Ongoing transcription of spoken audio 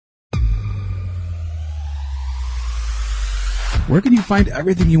Where can you find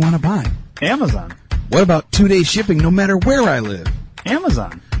everything you want to buy? Amazon. What about 2-day shipping no matter where I live?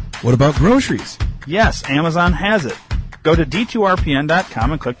 Amazon. What about groceries? Yes, Amazon has it. Go to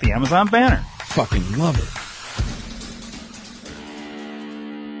d2rpn.com and click the Amazon banner. Fucking love it.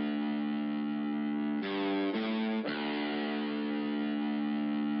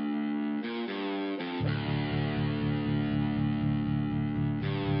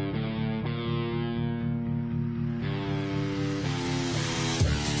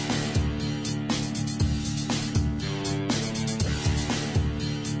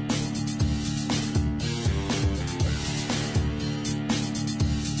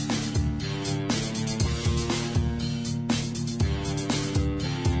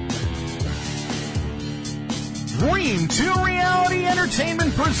 Dream 2 Reality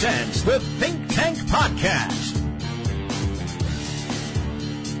Entertainment presents the Think Tank Podcast.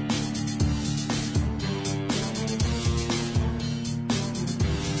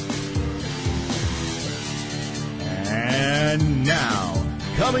 And now,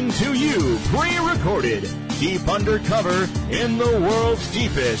 coming to you pre-recorded, deep undercover in the world's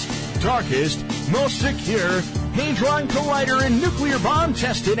deepest, darkest, most secure Hadron Collider and nuclear bomb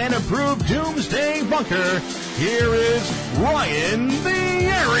tested and approved doomsday bunker, here is Ryan the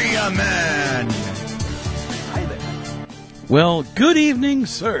Area Man. Hi there. Well, good evening,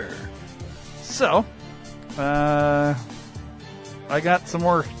 sir. So, I got some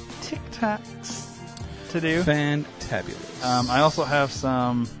more TikToks to do. Fantabulous. I also have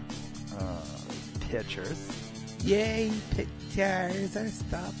some pictures. Yay, pictures are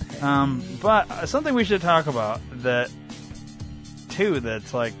stopping. But something we should talk about that's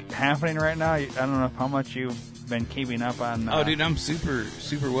like happening right now. I don't know how much you've been keeping up on. Oh, dude, I'm super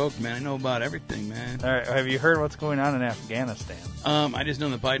woke, man. I know about everything, man. All right, have you heard what's going on in Afghanistan? I just know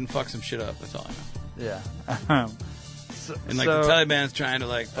that Biden fucked some shit up. That's all I know. Yeah. And the Taliban's trying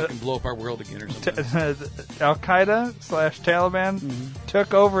to fucking blow up our world again or something. Al Qaeda / Taliban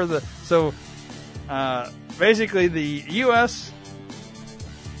took over the. So basically, the U.S.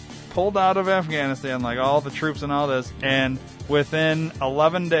 pulled out of Afghanistan, like all the troops and all this, and within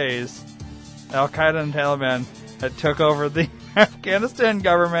 11 days, Al Qaeda and Taliban had took over the Afghanistan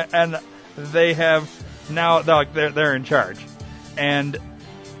government, and they have now they're in charge, and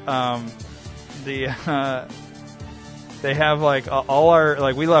they have all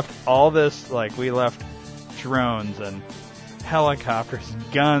our we left all this we left drones and helicopters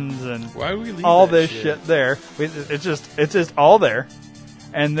and guns and why would we leave all that this shit there. It's just all there.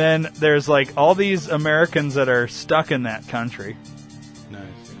 And then there's all these Americans that are stuck in that country. Nice.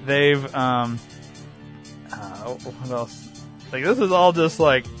 They've what else? This is all just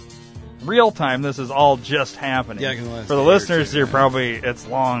real time. This is all just happening. Yeah, for the listeners, you're probably it's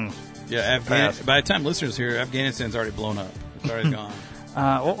long. Yeah, by the time listeners hear, Afghanistan's already blown up. It's already gone.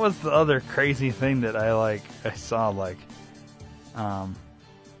 What was the other crazy thing that I saw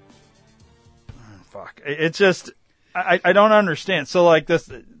fuck. It's just I don't understand. So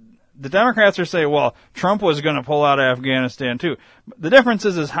the Democrats are saying, well, Trump was going to pull out of Afghanistan too. The difference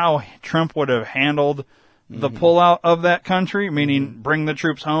is how Trump would have handled the pullout of that country, meaning bring the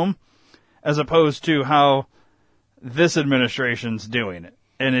troops home, as opposed to how this administration's doing it.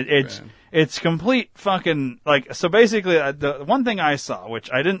 And it's complete fucking so basically the one thing I saw, which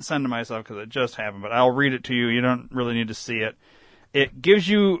I didn't send to myself because it just happened, but I'll read it to you. You don't really need to see it. It gives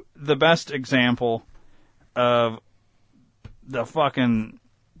you the best example of the fucking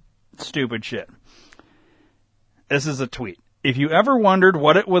stupid shit. This is a tweet. If you ever wondered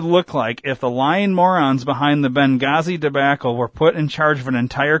what it would look like if the lying morons behind the Benghazi debacle were put in charge of an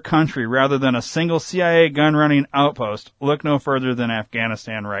entire country rather than a single CIA gun-running outpost, look no further than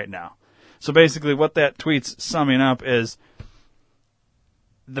Afghanistan right now. So basically what that tweet's summing up is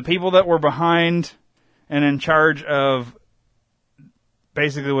the people that were behind and in charge of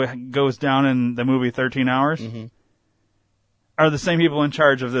basically what goes down in the movie 13 Hours are the same people in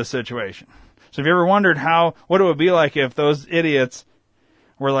charge of this situation. So if you ever wondered what it would be like if those idiots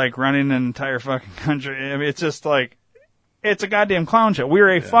were running an entire fucking country, I mean, it's just it's a goddamn clown show.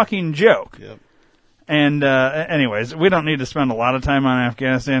 We're a fucking joke. Yep. And anyways, we don't need to spend a lot of time on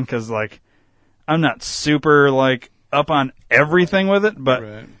Afghanistan because I'm not super up on everything with it, but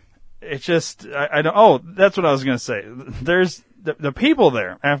it's just I don't. Oh, that's what I was gonna say. There's the people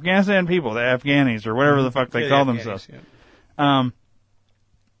there, Afghanistan people, the Afghanis or whatever the fuck they call themselves. Yeah.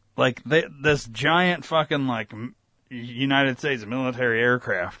 This giant fucking United States military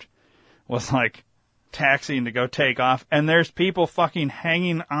aircraft was taxiing to go take off, and there's people fucking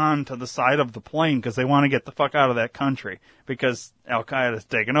hanging on to the side of the plane because they want to get the fuck out of that country because Al Qaeda has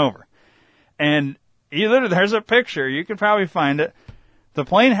taken over. And there's a picture. You could probably find it. The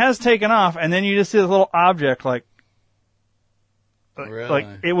plane has taken off, and then you just see this little object, like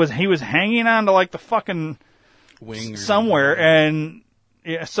he was hanging on to like the fucking wing somewhere, and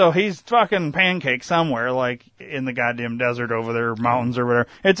yeah, so he's fucking pancake somewhere, like in the goddamn desert over there, mountains or whatever.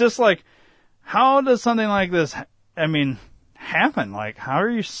 It's just like, how does something like this, happen? Like, how are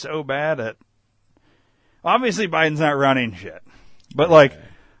you so bad at? Obviously, Biden's not running shit, but like,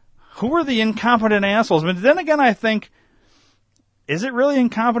 who are the incompetent assholes? But then again, I think. Is it really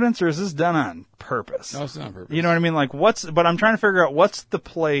incompetence, or is this done on purpose? No, it's not on purpose. You know what I mean? Like, but I'm trying to figure out what's the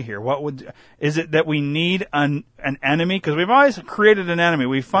play here. Is it that we need an enemy? Because we've always created an enemy.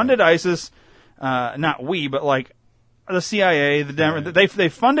 We funded ISIS, not we, but like the CIA, they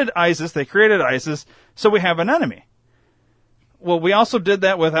funded ISIS, they created ISIS, so we have an enemy. Well, we also did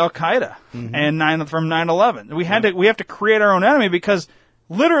that with Al Qaeda and from 9/11. We have to create our own enemy because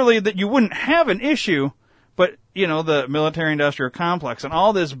literally that you wouldn't have an issue. But, the military-industrial complex and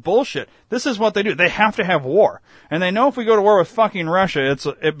all this bullshit, this is what they do. They have to have war. And they know if we go to war with fucking Russia,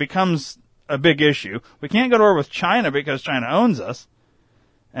 it becomes a big issue. We can't go to war with China because China owns us.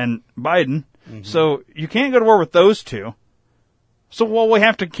 And Biden. Mm-hmm. So you can't go to war with those two. So, we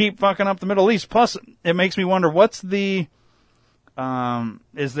have to keep fucking up the Middle East. Plus, it makes me wonder, what's the,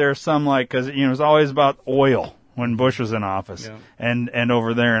 is there some because, it was always about oil when Bush was in office. Yeah. And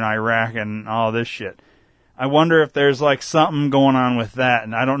over there in Iraq and all this shit. I wonder if there's something going on with that,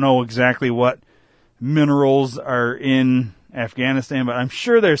 and I don't know exactly what minerals are in Afghanistan, but I'm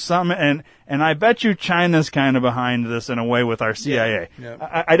sure there's something, and I bet you China's kind of behind this in a way with our CIA.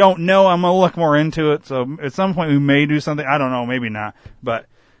 Yeah. I don't know. I'm going to look more into it, so at some point we may do something. I don't know, maybe not. But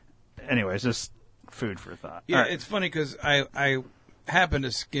anyways, just food for thought. Yeah, right. It's funny because I happened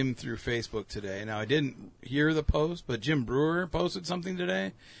to skim through Facebook today. Now, I didn't hear the post, but Jim Brewer posted something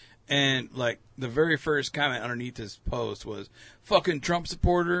today. And, the very first comment underneath his post was, fucking Trump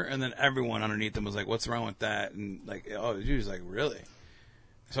supporter, and then everyone underneath him was like, what's wrong with that? And, he was like, really?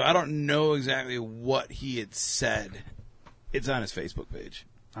 So I don't know exactly what he had said. It's on his Facebook page.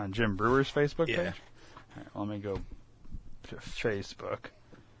 On Jim Brewer's Facebook page? Yeah. All right, let me go to Facebook.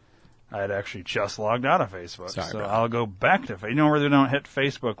 I had actually just logged out of Facebook, so I'll go back to Facebook. You know where they don't hit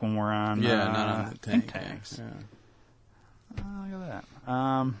Facebook when we're on not on the think tanks. Yeah. Look at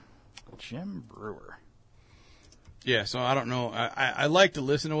that. Jim Brewer. Yeah, so I don't know. I like to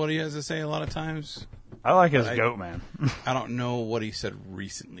listen to what he has to say a lot of times. I like his goat man. I don't know what he said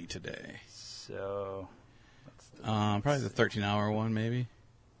recently today. So, probably the 13-hour one, maybe.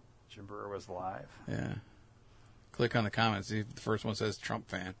 Jim Brewer was live. Yeah. Click on the comments. See if the first one says Trump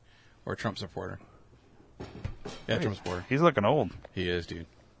fan or Trump supporter. Yeah, Trump supporter. He's looking old. He is, dude.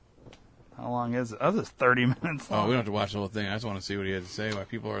 How long is it? Oh, this is 30 minutes long. Oh, we don't have to watch the whole thing. I just want to see what he had to say. Why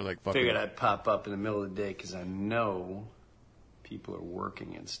people are fucking. Figured I'd pop up in the middle of the day because I know people are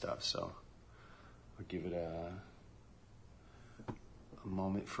working and stuff. So I'll give it a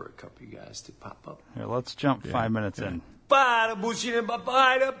moment for a couple of you guys to pop up. Here, let's jump 5 minutes in.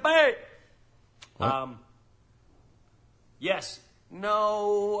 Yes.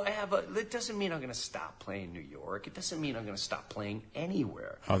 No, it doesn't mean I'm going to stop playing New York. It doesn't mean I'm going to stop playing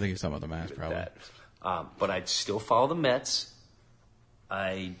anywhere. I think he's talking about the Mets, probably. But I'd still follow the Mets.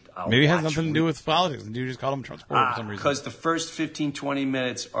 Maybe it has nothing to do with politics. You just call him Trump supporter for some reason. Because the first 15, 20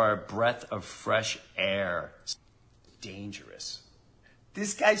 minutes are a breath of fresh air. It's dangerous.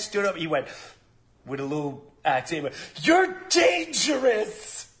 This guy stood up. He went with a little accent. He went, "You're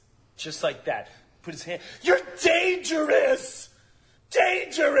dangerous!" Just like that. Put his hand. "You're dangerous!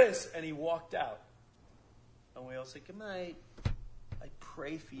 Dangerous!" And he walked out. And we all said, "Good night. I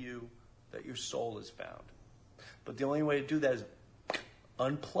pray for you that your soul is found." But the only way to do that is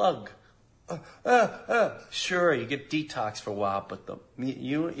unplug. Sure, you get detox for a while, but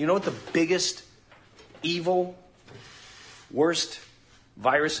you know what the biggest, evil, worst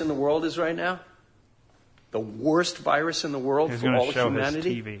virus in the world is right now? The worst virus in the world for all of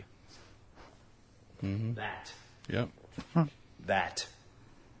humanity? His TV. Mm-hmm. That. Yep. That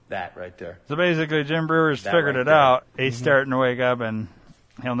right there. So basically, Jim Brewer's figured it out. He's starting to wake up, and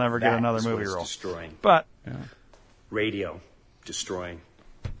he'll never get another movie role. Destroying. But radio, destroying.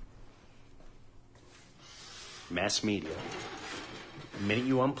 Mass media. The minute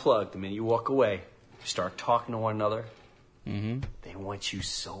you unplug, the minute you walk away, you start talking to one another. Mm-hmm. They want you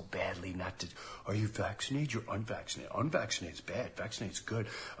so badly not to. Are you vaccinated? You're unvaccinated. Unvaccinated's bad. Vaccinated's good.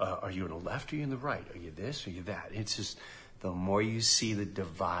 Are you on the left or are you on the right? Are you this or are you that? It's just the more you see the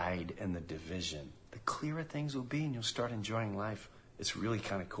divide and the division, the clearer things will be, and you'll start enjoying life. It's really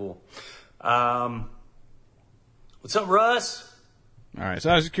kind of cool. What's up, Russ? All right. So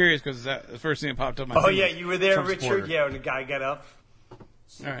I was just curious because the first thing that popped up. Oh, yeah, you were there, Richard? Supporter. Yeah, when the guy got up.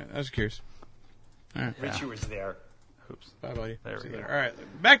 All right. I was curious. All right. Richard was there. Oops. Bye, buddy. There See we you go. later. All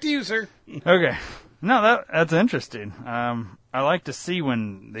right. Back to you, sir. Okay. No, that's interesting. I like to see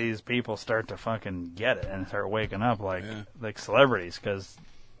when these people start to fucking get it and start waking up like celebrities because,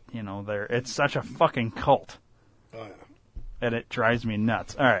 it's such a fucking cult. Oh, yeah. And it drives me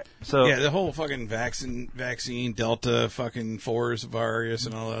nuts. All right. So Yeah, the whole fucking vaccine, Delta fucking Force virus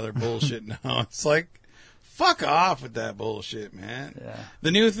and all that other bullshit now. It's like, fuck off with that bullshit, man. Yeah.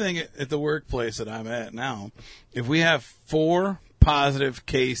 The new thing at the workplace that I'm at now, if we have 4 positive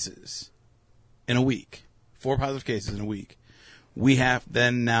cases in a week, we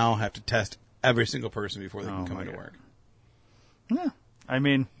now have to test every single person before they can come into work. Yeah. I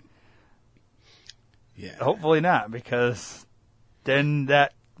mean, Yeah. hopefully not, because then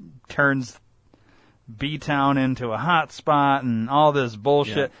that turns B-Town into a hot spot and all this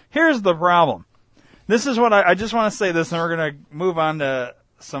bullshit. Yeah. Here's the problem. This is what I just want to say this, and we're going to move on to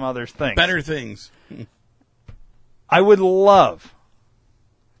some other things. Better things. I would love,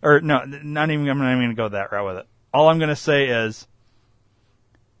 or no, I'm not even going to go that route with it. All I'm going to say is,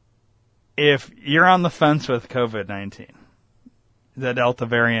 if you're on the fence with COVID-19, the Delta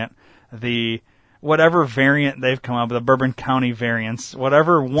variant, the whatever variant they've come up with, the Bourbon County variants,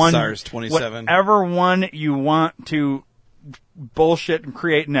 whatever one, SARS-27. whatever one you want to bullshit and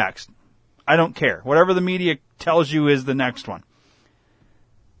create next, I don't care. Whatever the media tells you is the next one.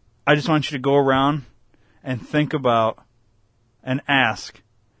 I just want you to go around and think about and ask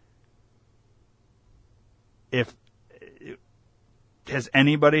has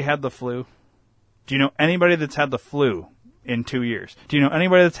anybody had the flu? Do you know anybody that's had the flu in 2 years? Do you know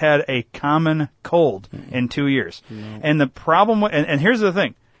anybody that's had a common cold in 2 years? No. And the problem, and here's the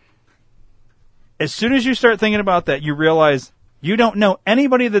thing. As soon as you start thinking about that, you realize you don't know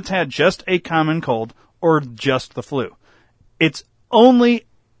anybody that's had just a common cold or just the flu. It's only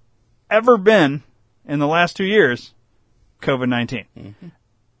ever been, in the last 2 years, COVID-19. Mm-hmm.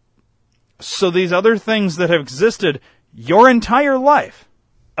 So these other things that have existed your entire life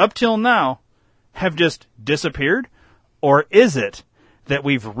up till now have just disappeared? Or is it that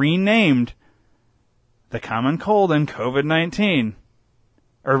we've renamed the common cold and COVID-19,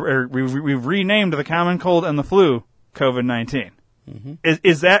 or we've renamed the common cold and the flu COVID-19? Mm-hmm.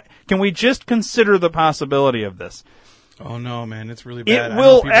 Is that? Can we just consider the possibility of this? Oh no, man, it's really bad. It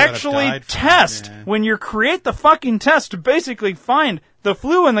will actually test when you create the fucking test to basically find the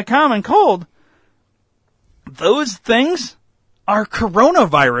flu and the common cold. Those things are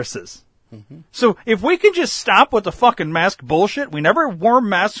coronaviruses. Mm-hmm. So if we can just stop with the fucking mask bullshit, we never wore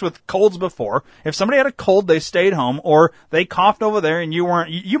masks with colds before. If somebody had a cold, they stayed home, or they coughed over there and you weren't,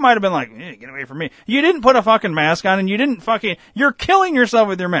 you might have been like, get away from me. You didn't put a fucking mask on and you didn't you're killing yourself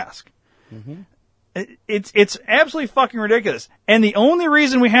with your mask. Mm-hmm. It's absolutely fucking ridiculous. And the only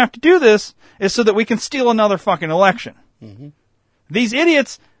reason we have to do this is so that we can steal another fucking election. Mm-hmm. These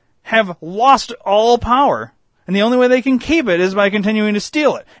idiots have lost all power. And the only way they can keep it is by continuing to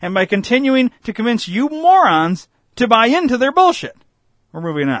steal it. And by continuing to convince you morons to buy into their bullshit. We're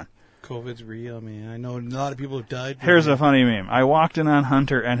moving on. COVID's real, man. I know a lot of people have died. Here's a funny meme. I walked in on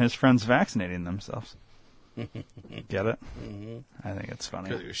Hunter and his friends vaccinating themselves. Get it? Mm-hmm. I think it's funny.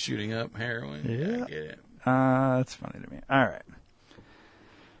 Because he was shooting up heroin? Yeah. I get it. That's funny to me. All right.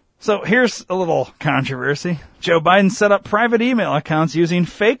 So here's a little controversy. Joe Biden set up private email accounts using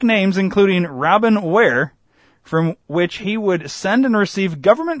fake names, including Robin Ware, from which he would send and receive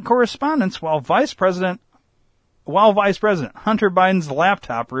government correspondence while Vice President Hunter Biden's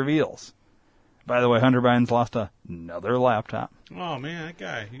laptop reveals. By the way, Hunter Biden's lost another laptop. Oh man, that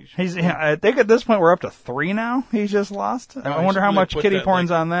guy. I think at this point we're up to 3 now. He's just lost. I wonder how much kitty porn's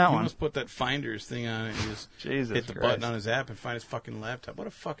on that one. He must put that Finders thing on it and just hit the button on his app and find his fucking laptop. What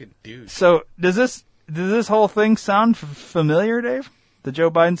a fucking dude. So does this whole thing sound familiar, Dave? The Joe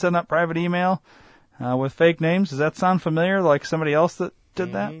Biden sent that private email with fake names. Does that sound familiar? Like somebody else that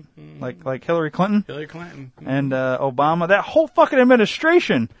did that? Mm-hmm. Like Hillary Clinton? Hillary Clinton. Mm-hmm. And Obama. That whole fucking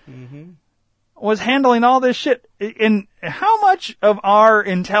administration was handling all this shit. And how much of our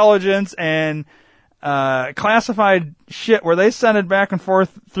intelligence and classified shit were they sending back and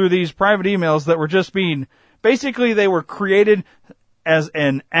forth through these private emails that were just being... Basically, they were created as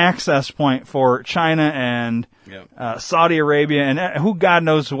an access point for China and Saudi Arabia and who God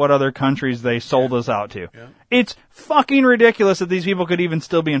knows what other countries they sold us out to. Yeah. It's fucking ridiculous that these people could even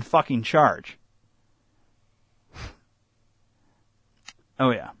still be in fucking charge.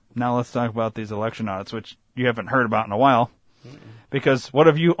 Oh yeah. Now let's talk about these election audits, which you haven't heard about in a while. Mm-mm. Because what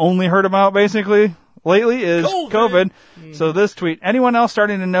have you only heard about, basically? lately is COVID. So this tweet, anyone else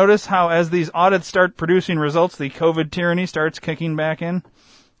starting to notice how as these audits start producing results, the COVID tyranny starts kicking back in?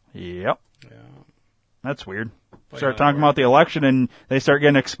 Yep. Yeah. That's weird. Start talking about the election and they start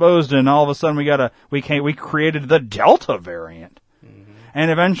getting exposed and all of a sudden we created the Delta variant. Mm-hmm. And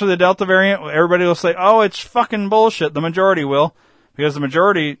eventually the Delta variant, everybody will say, oh, it's fucking bullshit. The majority will, because the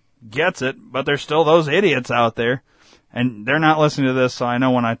majority gets it, but there's still those idiots out there. And they're not listening to this, so I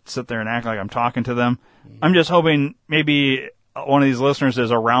know when I sit there and act like I'm talking to them, I'm just hoping maybe one of these listeners is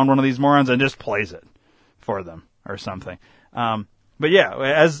around one of these morons and just plays it for them or something. But yeah,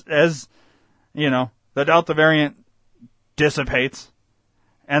 as you know, the Delta variant dissipates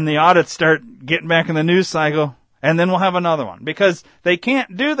and the audits start getting back in the news cycle, and then we'll have another one because they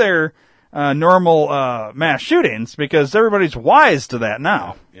can't do their normal mass shootings because everybody's wise to that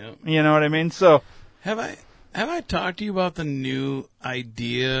now. Yeah. You know what I mean? So Have I talked to you about the new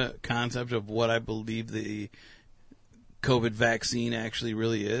concept of what I believe the COVID vaccine actually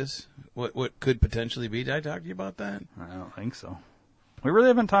really is? What could potentially be? Did I talk to you about that? I don't think so. We really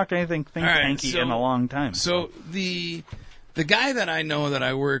haven't talked anything tanky in a long time. So the guy that I know that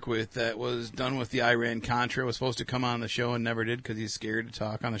I work with that was done with the Iran-Contra was supposed to come on the show and never did because he's scared to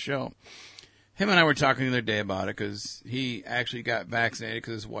talk on the show. Him and I were talking the other day about it because he actually got vaccinated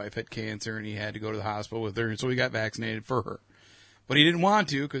because his wife had cancer and he had to go to the hospital with her, and so he got vaccinated for her. But he didn't want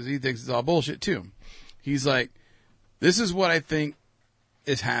to because he thinks it's all bullshit too. He's like, this is what I think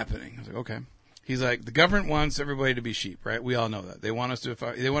is happening. I was like, okay. He's like, the government wants everybody to be sheep, right? We all know that. They want us to,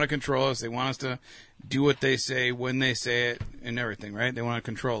 they want to control us. They want us to do what they say, when they say it, and everything, right? They want to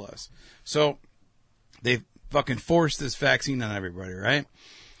control us. So they fucking forced this vaccine on everybody, right?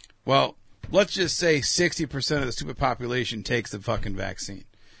 Well, let's just say 60% of the stupid population takes the fucking vaccine.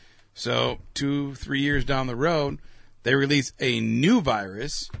 So 2-3 years down the road, they release a new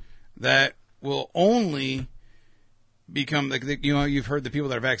virus that will only become, like, you know, you've heard the people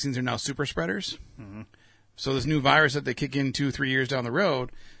that are vaccines are now super spreaders. Mm-hmm. So this new virus that they kick in 2-3 years down the road,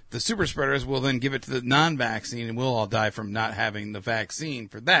 the super spreaders will then give it to the non-vaccine, and we'll all die from not having the vaccine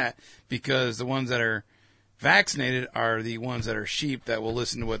for that, because the ones that are vaccinated are the ones that are sheep that will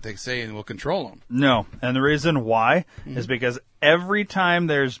listen to what they say and will control them. No, and the reason why is because every time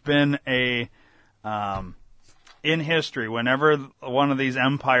there's been a in history, whenever one of these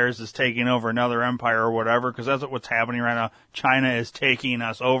empires is taking over another empire or whatever, because that's what's happening right now. China is taking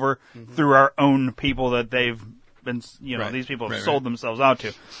us over through our own people that they've been, you know, these people have sold themselves out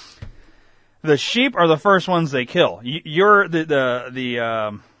to. The sheep are the first ones they kill. You're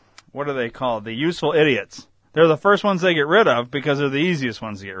the what are they called? The useful idiots. They're the first ones they get rid of because they're the easiest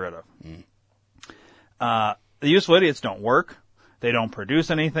ones to get rid of. The useful idiots don't work. They don't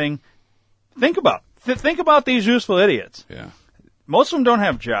produce anything. Think about these useful idiots. Yeah. Most of them don't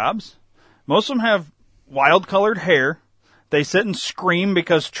have jobs. Most of them have wild-colored hair. They sit and scream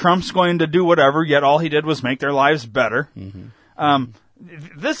because Trump's going to do whatever, yet all he did was make their lives better. Mm-hmm.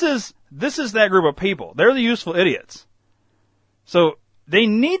 This is that group of people. They're the useful idiots. So they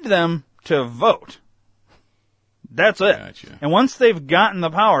need them to vote. That's it. Gotcha. And once they've gotten the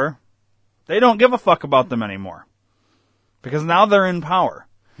power, they don't give a fuck about them anymore. Because now they're in power.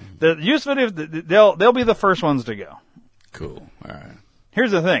 The useful idiots, they'll be the first ones to go. Cool. All right.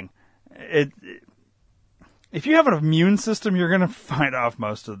 Here's the thing. If you have an immune system, you're going to fight off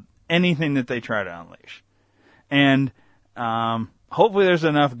most of anything that they try to unleash. And hopefully there's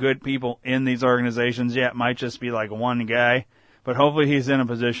enough good people in these organizations. Yeah, it might just be like one guy, but hopefully he's in a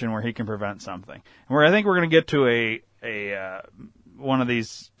position where he can prevent something. And where I think we're going to get to a one of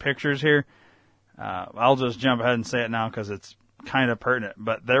these pictures here. I'll just jump ahead and say it now because it's kind of pertinent.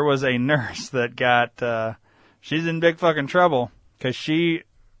 But there was a nurse that got she's in big fucking trouble because she,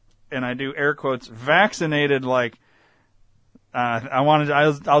 and I do air quotes, vaccinated like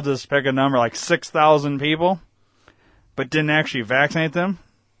I'll just pick a number, like 6,000 people, but didn't actually vaccinate them.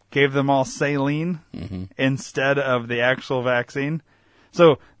 Gave them all saline instead of the actual vaccine.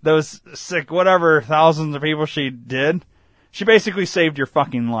 So those whatever thousands of people she did, she basically saved your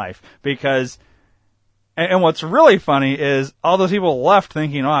fucking life. Because, and what's really funny is all those people left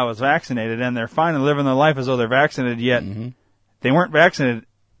thinking, oh, I was vaccinated, and they're fine and living their life as though they're vaccinated, yet they weren't vaccinated,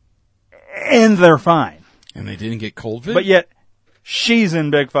 and they're fine. And they didn't get COVID? But yet, she's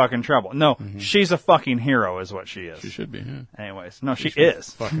in big fucking trouble. No, she's a fucking hero is what she is. She should be, yeah. Anyways, no, she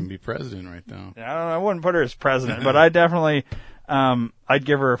is. Fucking be president right now. I wouldn't put her as president, but I definitely, I'd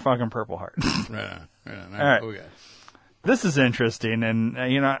give her a fucking Purple Heart. Right on. All right. Okay. This is interesting, and,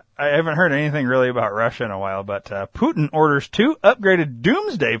 I haven't heard anything really about Russia in a while, but Putin orders 2 upgraded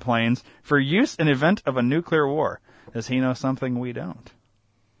doomsday planes for use in event of a nuclear war. Does he know something we don't?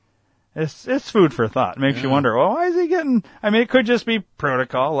 It's food for thought. It makes you wonder, well, why is he getting... I mean, it could just be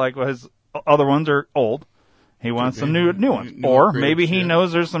protocol, like his other ones are old. He wants some new ones. Or maybe he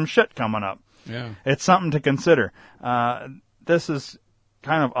knows there's some shit coming up. Yeah. It's something to consider. This is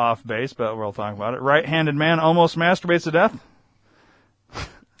kind of off base, but we'll talk about it. Right-handed man almost masturbates to death.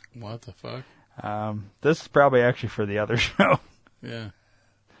 What the fuck? This is probably actually for the other show. Yeah.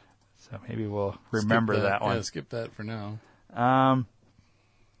 So maybe we'll remember that one. Yeah, skip that for now. All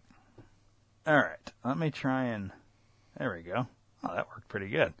right. Let me try and... There we go. Oh, that worked pretty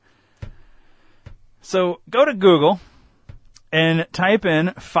good. So go to Google and type in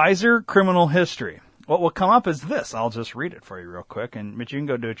Pfizer criminal history. What will come up is this. I'll just read it for you real quick, but you can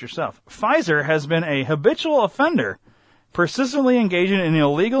go do it yourself. Pfizer has been a habitual offender, persistently engaging in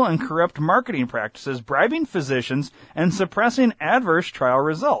illegal and corrupt marketing practices, bribing physicians, and suppressing adverse trial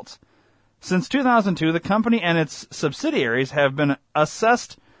results. Since 2002, the company and its subsidiaries have been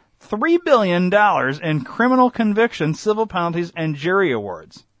assessed $3 billion in criminal convictions, civil penalties, and jury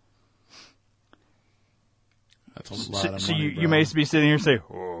awards. That's a lot of money, So you may be sitting here and say,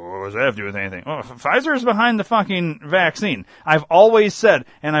 oh, what does that have to do with anything? Oh, Pfizer is behind the fucking vaccine. I've always said,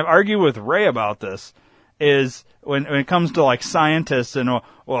 and I've argued with Ray about this, is when it comes to like scientists and,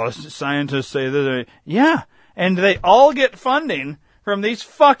 well, scientists say that, yeah, and they all get funding from these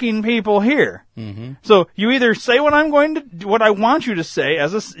fucking people here. Mm-hmm. So you either say what I want you to say,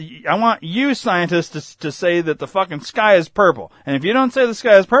 I want you scientists to say that the fucking sky is purple. And if you don't say the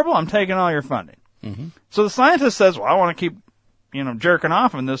sky is purple, I'm taking all your funding. Mm-hmm. So the scientist says, well, I want to keep, jerking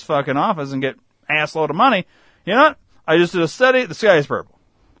off in this fucking office and get assload of money. You know what? I just did a study, the sky is purple.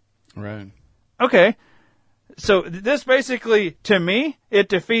 Right. Okay. So this basically, to me, it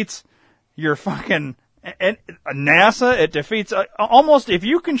defeats your fucking... And NASA, it defeats almost. If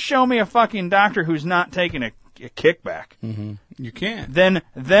you can show me a fucking doctor who's not taking a kickback, mm-hmm. You can't.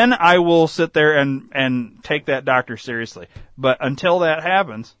 Then I will sit there and take that doctor seriously. But until that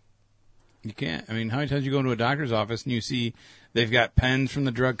happens, you can't. I mean, how many times you go into a doctor's office and you see they've got pens from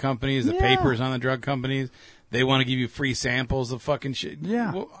the drug companies, the papers on the drug companies. They want to give you free samples of fucking shit.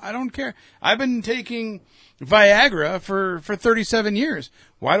 Yeah. Well, I don't care. I've been taking Viagra for 37 years.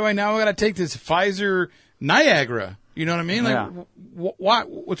 Why do I now got to take this Pfizer Niagara? You know what I mean? Like,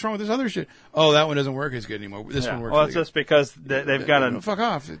 what's wrong with this other shit? Oh, that one doesn't work as good anymore. This one works. Well, it's just because they've got to... Fuck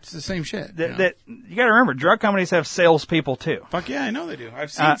off. It's the same shit. You got to remember, drug companies have salespeople, too. Fuck yeah, I know they do.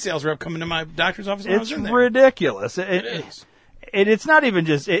 I've seen sales rep come into my doctor's office when I was in there. It's ridiculous. It is. It's not even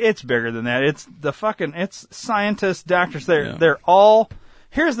just, it's bigger than that. It's scientists, doctors. They're all,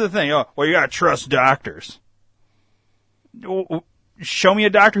 here's the thing. Oh, well, you gotta trust doctors. Show me a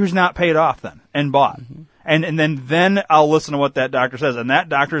doctor who's not paid off then and bought. Mm-hmm. And then I'll listen to what that doctor says. And that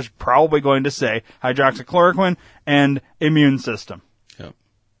doctor's probably going to say hydroxychloroquine and immune system. Yep.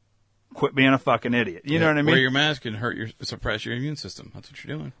 Quit being a fucking idiot. You know what I mean? Wear your mask and suppress your immune system. That's what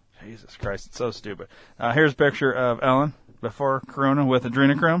you're doing. Jesus Christ, it's so stupid. Here's a picture of Ellen before Corona with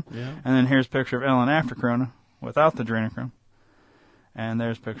adrenochrome. Yeah. And then here's a picture of Ellen after Corona without the adrenochrome. And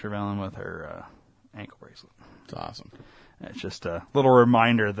there's a picture of Ellen with her ankle bracelet. It's awesome. It's just a little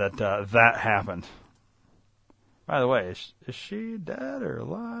reminder that that happened. By the way, is she dead or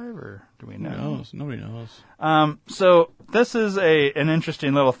alive, or do we know? Who knows? Nobody knows. So this is an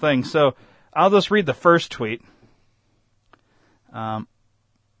interesting little thing. So I'll just read the first tweet. I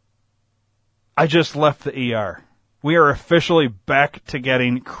just left the ER. We are officially back to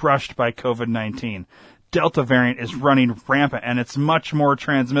getting crushed by COVID-19. Delta variant is running rampant, and it's much more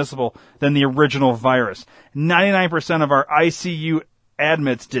transmissible than the original virus. 99% of our ICU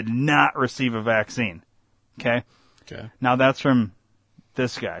admits did not receive a vaccine. Okay? Okay. Now that's from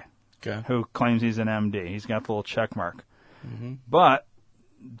this guy. Okay. Who claims he's an MD. He's got the little check mark. Mm-hmm. But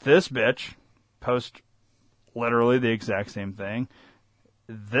this bitch posts literally the exact same thing.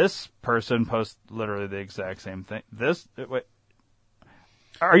 This person posts literally the exact same thing. Wait.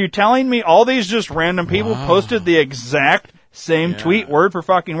 Are you telling me all these just random people posted the exact same tweet, word for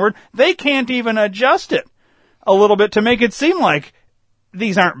fucking word? They can't even adjust it a little bit to make it seem like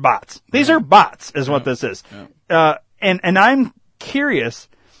these aren't bots. These are bots, is what this is. Yeah. And I'm curious.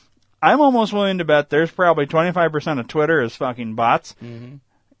 I'm almost willing to bet there's probably 25% of Twitter is fucking bots. Mm-hmm.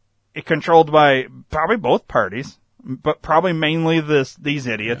 It controlled by probably both parties, but probably mainly these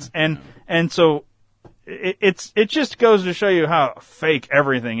idiots. Yeah. And so it just goes to show you how fake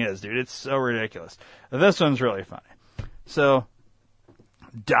everything is, dude. It's so ridiculous. This one's really funny. So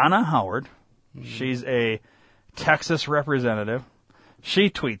Donna Howard, she's a Texas representative. She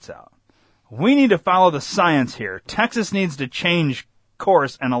tweets out, "We need to follow the science here. Texas needs to change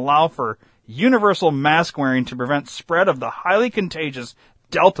course and allow for universal mask wearing to prevent spread of the highly contagious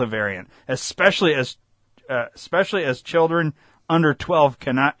Delta variant, especially as children under 12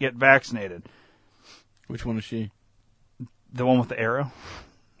 cannot get vaccinated. Which one is she? The one with the arrow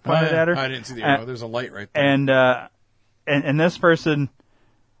pointed at her. I didn't see the arrow. There's a light right there. And this person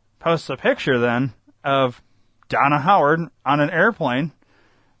posts a picture then of Donna Howard on an airplane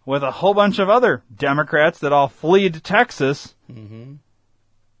with a whole bunch of other Democrats that all flee to Texas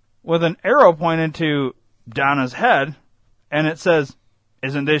with an arrow pointed to Donna's head, and it says,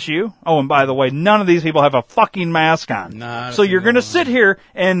 "Isn't this you?" Oh, and by the way, none of these people have a fucking mask on. So you're going to sit here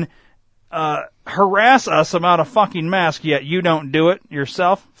and harass us about a fucking mask, yet you don't do it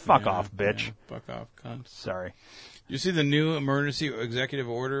yourself? Fuck off, bitch. Yeah, fuck off, cunt. Sorry. You see the new emergency executive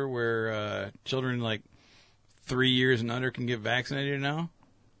order where children like 3 years and under can get vaccinated now?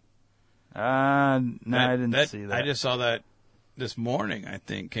 No, I didn't see that. I just saw that this morning, I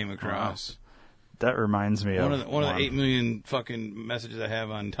think, came across. That reminds me One of the 8 million fucking messages I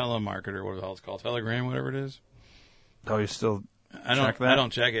have on Telemarketer, whatever the hell it's called, Telegram, whatever it is. Oh, you still check that? I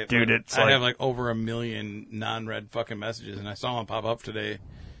don't check it. Dude, I have like over 1 million non-read fucking messages, and I saw one pop up today,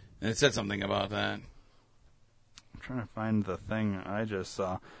 and it said something about that. I'm trying to find the thing I just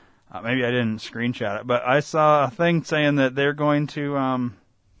saw. Maybe I didn't screenshot it, but I saw a thing saying that they're going to,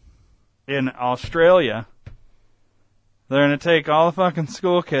 in Australia, they're going to take all the fucking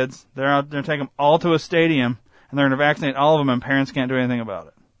school kids, they're going to take them all to a stadium, and they're going to vaccinate all of them, and parents can't do anything about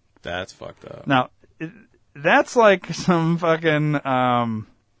it. That's fucked up. Now, that's like some fucking,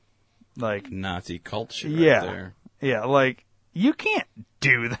 like... Nazi cult shit right there. Yeah, like, you can't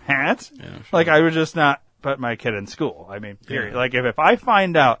do that. Yeah, sure. Like, I would just not put my kid in school. I mean, period. Yeah. Like, if I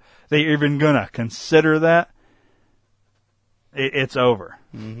find out that you're even gonna consider that, it's over.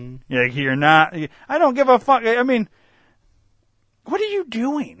 Mm-hmm. Like, you're not... I don't give a fuck. I mean, what are you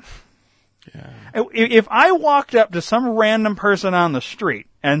doing? Yeah. If I walked up to some random person on the street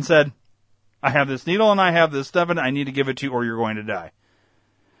and said, I have this needle and I have this stuff and I need to give it to you or you're going to die.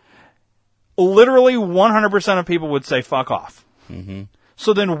 Literally 100% of people would say fuck off. Mm-hmm.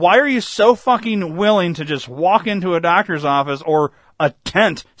 So then why are you so fucking willing to just walk into a doctor's office or a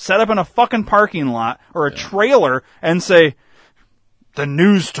tent set up in a fucking parking lot or a trailer and say, the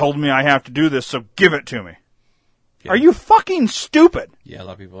news told me I have to do this, so give it to me. Yeah. Are you fucking stupid? Yeah, a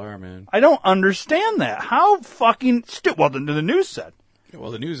lot of people are, man. I don't understand that. How fucking stupid? Well, the news said.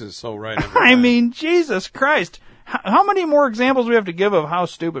 Well, the news is so right. I mean, Jesus Christ. How many more examples do we have to give of how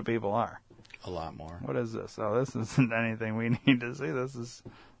stupid people are? A lot more. What is this? Oh, this isn't anything we need to see. This is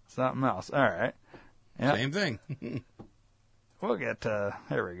something else. All right. Yep. Same thing. We'll get to...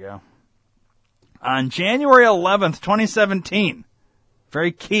 Here we go. On January 11th, 2017.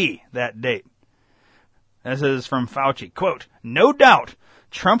 Very key, that date. This is from Fauci. Quote, no doubt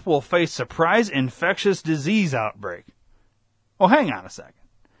Trump will face surprise infectious disease outbreak. Well, hang on a second.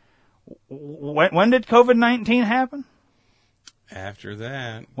 When did COVID-19 happen? After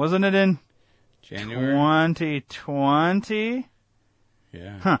that. Wasn't it in January 2020?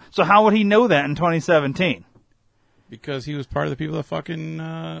 Yeah. Huh. So how would he know that in 2017? Because he was part of the people that fucking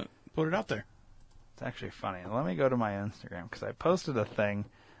put it out there. It's actually funny. Let me go to my Instagram because I posted a thing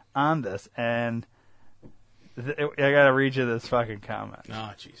on this and I gotta read you this fucking comment.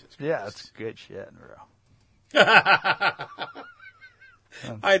 Oh, Jesus Christ. Yeah, it's good shit, bro.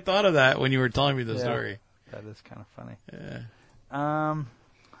 I thought of that when you were telling me the story. That is kind of funny. Yeah.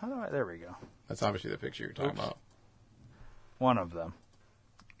 There we go. That's obviously the picture you're talking about. One of them.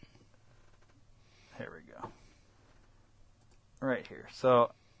 Here we go. Right here.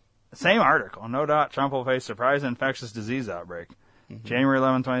 So, same article. No doubt Trump will face surprise infectious disease outbreak. Mm-hmm. January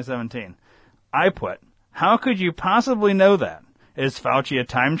 11, 2017. I put, how could you possibly know that? Is Fauci a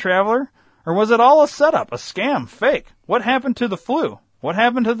time traveler? Or was it all a setup, a scam, fake? What happened to the flu? What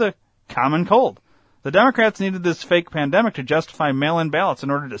happened to the common cold? The Democrats needed this fake pandemic to justify mail-in ballots in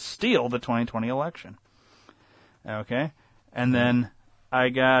order to steal the 2020 election. Okay? And then I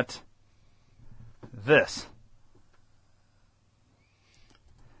got this.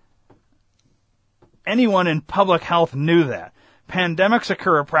 Anyone in public health knew that. Pandemics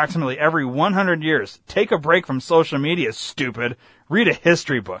occur approximately every 100 years. Take a break from social media, stupid. Read a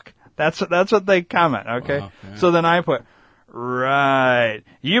history book. That's what they comment, okay? Wow, yeah. So then I put, right.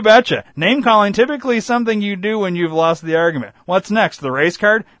 You betcha. Name calling typically something you do when you've lost the argument. What's next? The race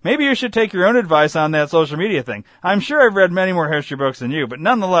card? Maybe you should take your own advice on that social media thing. I'm sure I've read many more history books than you, but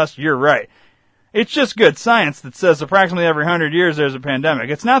nonetheless, you're right. It's just good science that says approximately every 100 years there's a pandemic.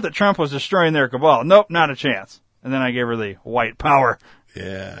 It's not that Trump was destroying their cabal. Nope, not a chance. And then I gave her the white power.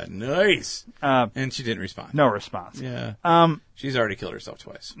 Yeah, nice. And she didn't respond. No response. Yeah. She's already killed herself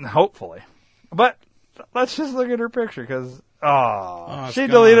twice. Hopefully. But let's just look at her picture because Oh, it's she gone.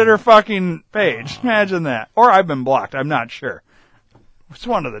 deleted her fucking page. Imagine that. Or I've been blocked. I'm not sure. It's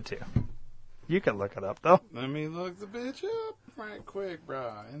one of the two. You can look it up, though. Let me look the bitch up right quick,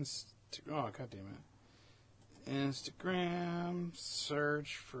 bro. Oh, god damn it. Instagram,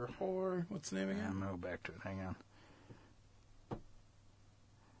 search for whore. What's the name again? I'm going to go back to it. Hang on.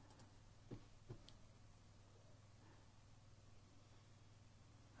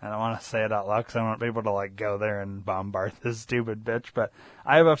 I don't want to say it out loud because I want people to like go there and bombard this stupid bitch, but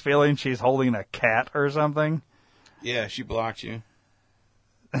I have a feeling she's holding a cat or something. Yeah, she blocked you.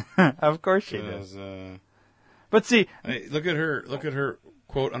 Of course she does. But see, hey, look at her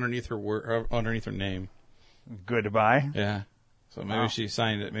quote underneath her name. Goodbye. Yeah. So maybe she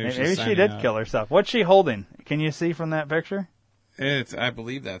signed it. Maybe she did kill herself. What's she holding? Can you see from that picture? I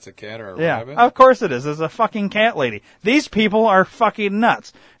believe that's a cat or a Yeah, rabbit. of course it is. It's a fucking cat lady. These people are fucking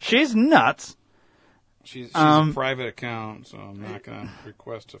nuts. She's nuts. She's a private account, so I'm not going to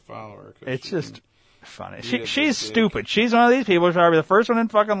request to follow her. It's just funny. She's stupid. She's one of these people who's probably the first one in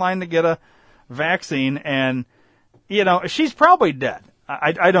fucking line to get a vaccine, and, you know, she's probably dead.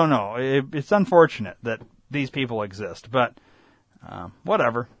 I don't know. It's unfortunate that these people exist, but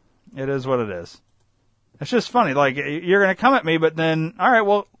whatever. It is what it is. It's just funny. Like, you're going to come at me, but then, all right,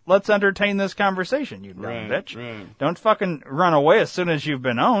 well, let's entertain this conversation, you dumb bitch. Right. Don't fucking run away as soon as you've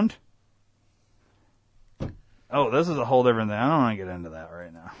been owned. Oh, this is a whole different thing. I don't want to get into that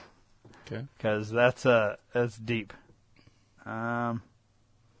right now. Okay. Because that's deep. We'll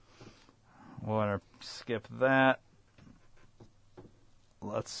want to skip that.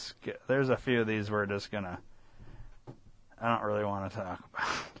 Let's skip. There's a few of these we're just going to, I don't really want to talk about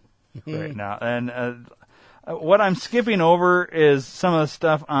right now. And what I'm skipping over is some of the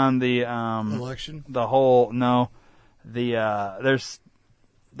stuff on the election. The whole there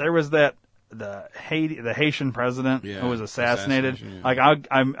was that the Haitian president who was assassinated. Yeah. Like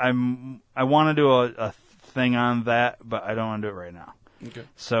I want to do a thing on that, but I don't want to do it right now. Okay.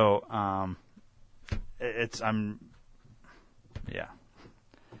 So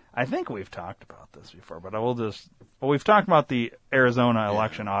I think we've talked about this before, but we've talked about the Arizona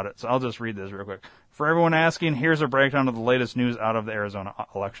election audit, so I'll just read this real quick. For everyone asking, here's a breakdown of the latest news out of the Arizona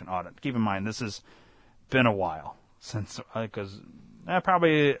election audit. Keep in mind, this has been a while since, because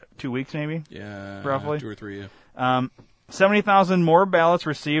probably 2 weeks maybe. Yeah. Roughly. 2 or 3, yeah. 70,000 more ballots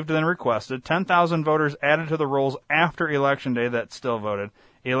received than requested. 10,000 voters added to the rolls after Election Day that still voted.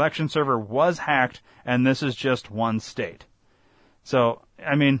 The election server was hacked, and this is just one state. So,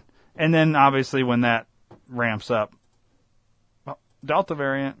 I mean, and then obviously when that ramps up, well, Delta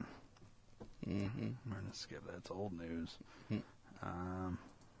variant. Mm-hmm. I'm going to skip that. It's old news.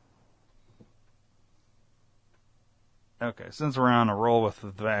 Okay, since we're on a roll with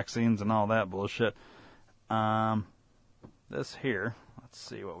the vaccines and all that bullshit, this here, let's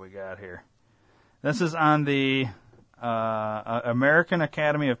see what we got here. This is on the American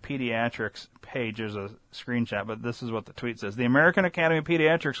Academy of Pediatrics page. There's a screenshot, but this is what the tweet says. The American Academy of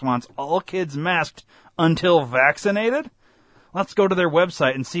Pediatrics wants all kids masked until vaccinated. Let's go to their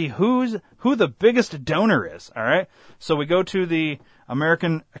website and see who the biggest donor is, all right? So we go to the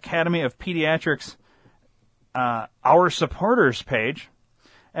American Academy of Pediatrics Our Supporters page,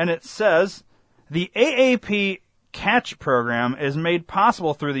 and it says, the AAP Catch program is made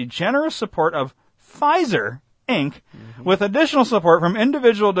possible through the generous support of Pfizer, Inc., with additional support from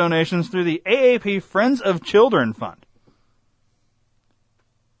individual donations through the AAP Friends of Children Fund.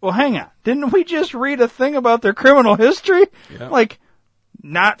 Well, hang on. Didn't we just read a thing about their criminal history? Yeah. Like,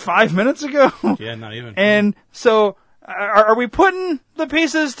 not 5 minutes ago? Yeah, not even. And so, are we putting the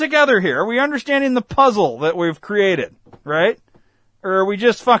pieces together here? Are we understanding the puzzle that we've created, right? Or are we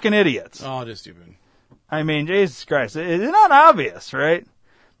just fucking idiots? Oh, just stupid. I mean, Jesus Christ. It's not obvious, right?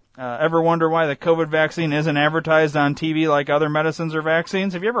 Ever wonder why the COVID vaccine isn't advertised on TV like other medicines or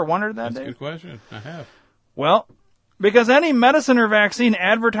vaccines? Have you ever wondered that, That's a Dave? good question. I have. Well, because any medicine or vaccine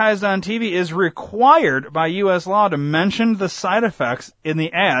advertised on TV is required by U.S. law to mention the side effects in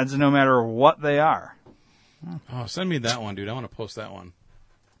the ads, no matter what they are. Oh, send me that one, dude. I want to post that one.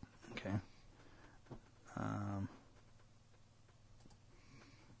 Okay.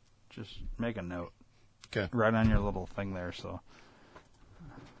 Just make a note. Okay. Right on your little thing there, so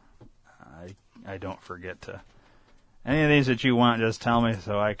I don't forget to. Any of these that you want, just tell me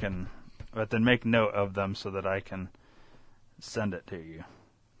so I can. But then make note of them so that I can send it to you,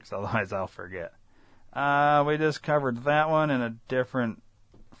 because otherwise I'll forget. We just covered that one in a different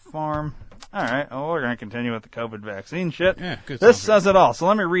form. All right. Well, we're going to continue with the COVID vaccine shit. Yeah, good This stuff. says it all. So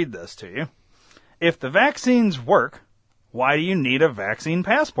let me read this to you. If the vaccines work, why do you need a vaccine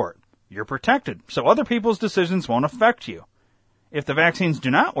passport? You're protected, so other people's decisions won't affect you. If the vaccines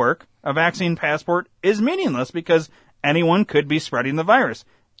do not work, a vaccine passport is meaningless because anyone could be spreading the virus,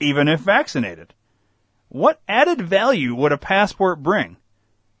 even if vaccinated. What added value would a passport bring?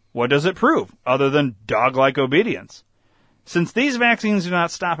 What does it prove, other than dog-like obedience? Since these vaccines do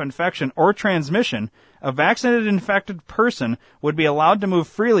not stop infection or transmission, a vaccinated infected person would be allowed to move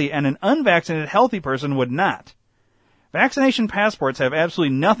freely and an unvaccinated healthy person would not. Vaccination passports have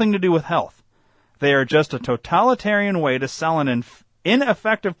absolutely nothing to do with health. They are just a totalitarian way to sell an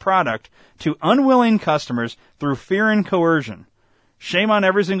ineffective product to unwilling customers through fear and coercion. Shame on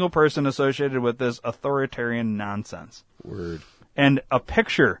every single person associated with this authoritarian nonsense. Word. And a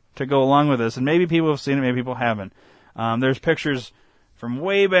picture to go along with this, and maybe people have seen it, maybe people haven't. There's pictures from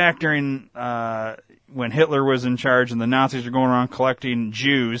way back during when Hitler was in charge and the Nazis were going around collecting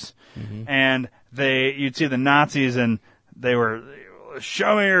Jews, and you'd see the Nazis and they were,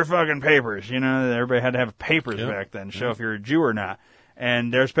 show me your fucking papers. You know, everybody had to have papers back then, show if you're a Jew or not.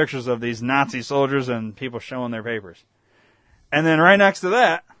 And there's pictures of these Nazi soldiers and people showing their papers. And then right next to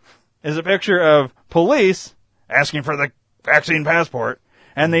that is a picture of police asking for the vaccine passport,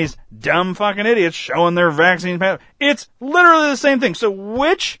 and these dumb fucking idiots showing their vaccine passport. It's literally the same thing. So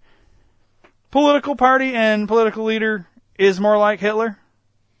which political party and political leader is more like Hitler?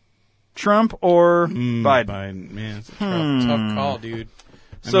 Trump or Biden? Biden. Man, it's a tough call, dude.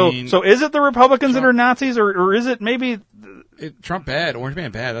 So is it the Republicans that are Nazis, or is it maybe... Trump bad, Orange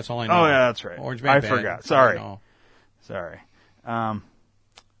Man bad, that's all I know. Oh, yeah, that's right. Orange Man I bad. forgot. Sorry.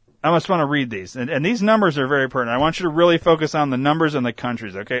 I just want to read these. And these numbers are very pertinent. I want you to really focus on the numbers and the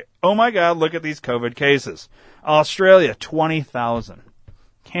countries, okay? Oh, my God, look at these COVID cases. Australia, 20,000.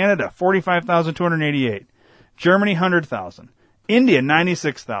 Canada, 45,288. Germany, 100,000. India,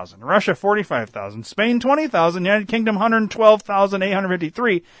 96,000. Russia, 45,000. Spain, 20,000. United Kingdom,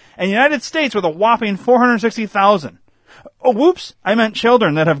 112,853. And United States with a whopping 460,000. Oh, whoops. I meant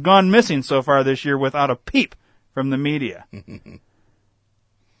children that have gone missing so far this year without a peep from the media.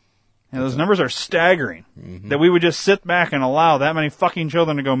 And those numbers are staggering. That we would just sit back and allow that many fucking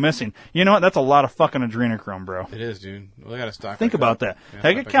children to go missing. You know what? That's a lot of fucking adrenochrome, bro. It is, dude. We gotta stock. Think about that.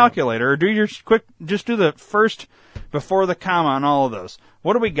 Take a calculator or do your just do the first before the comma on all of those.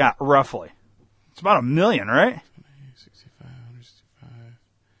 What do we got roughly? It's about 1 million, right? 65, 165,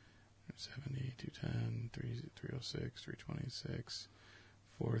 170, 210, 306, 326,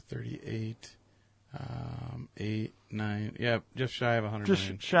 438. 8, 9, yeah, just shy of 100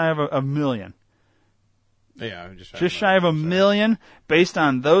 million. Just shy of a million. Yeah, just shy of a million based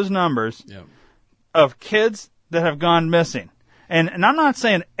on those numbers of kids that have gone missing. And I'm not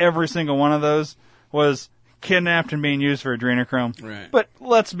saying every single one of those was kidnapped and being used for adrenochrome. Right. But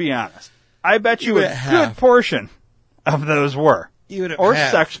let's be honest. I bet you a good portion of those were. Or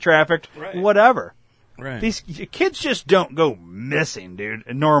sex trafficked, whatever. Right. These kids just don't go missing, dude,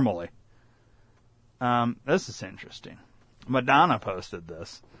 normally. This is interesting. Madonna posted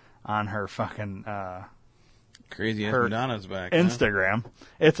this on her fucking crazy ass Madonna's back. Instagram. Huh?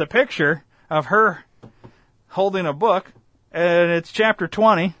 It's a picture of her holding a book, and it's chapter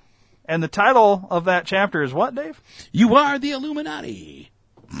 20, and the title of that chapter is what, Dave? You are the Illuminati.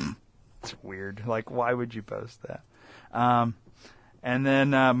 It's weird. Like, why would you post that? And then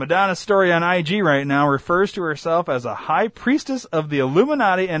Madonna's story on IG right now refers to herself as a high priestess of the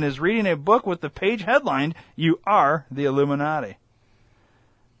Illuminati and is reading a book with the page headlined, You Are the Illuminati.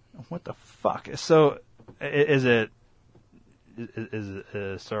 What the fuck? So, so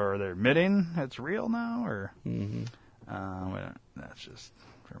are they admitting it's real now? Or that's just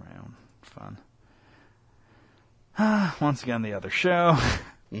for my own fun. Once again, the other show.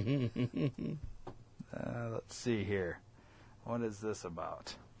 Let's see here. What is this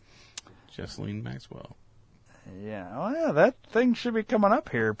about? Jesselyn Maxwell. Yeah. Oh, yeah. That thing should be coming up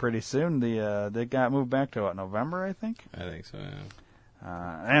here pretty soon. They got moved back to, November, I think? I think so,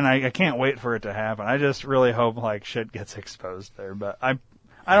 yeah. And I can't wait for it to happen. I just really hope, shit gets exposed there. But I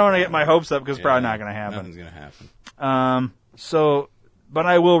don't want to get my hopes up because it's probably not going to happen. Nothing's going to happen. But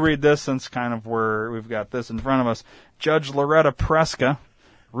I will read this since kind of we've got this in front of us. Judge Loretta Preska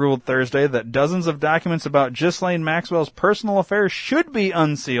ruled Thursday that dozens of documents about Ghislaine Maxwell's personal affairs should be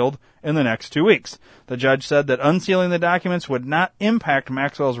unsealed in the next 2 weeks. The judge said that unsealing the documents would not impact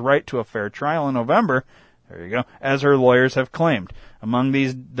Maxwell's right to a fair trial in November, there you go, as her lawyers have claimed. Among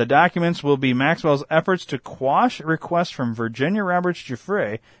the documents will be Maxwell's efforts to quash requests from Virginia Roberts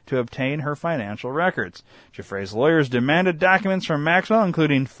Giuffre to obtain her financial records. Giuffre's lawyers demanded documents from Maxwell,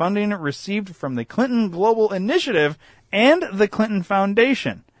 including funding received from the Clinton Global Initiative and the Clinton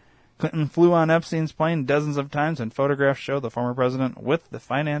Foundation. Clinton flew on Epstein's plane dozens of times, and photographs show the former president with the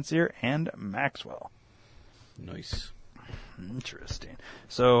financier and Maxwell. Nice. Interesting.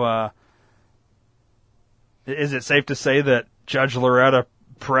 So, is it safe to say that Judge Loretta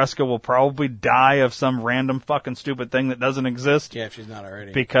Preska will probably die of some random fucking stupid thing that doesn't exist? Yeah, if she's not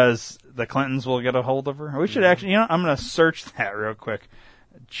already. Because the Clintons will get a hold of her? We should actually, I'm going to search that real quick.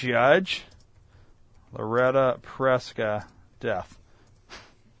 Judge Loretta Preska death.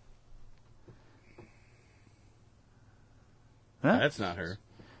 Huh? That's not her.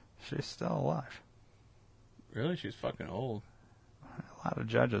 She's still alive. Really? She's fucking old. A lot of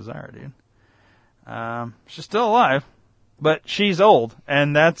judges are, dude. She's still alive, but she's old,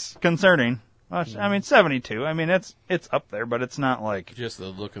 and that's concerning. Well, I mean, 72. I mean, it's up there, but it's not like... Just the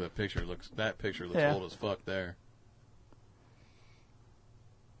look of the picture looks... That picture looks Yeah. old as fuck there.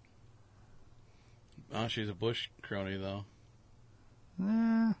 Oh, she's a Bush crony, though.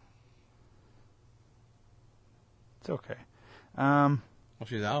 It's okay. Well,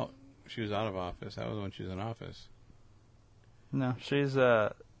 she's out. She was out of office. That was when she was in office. No, she's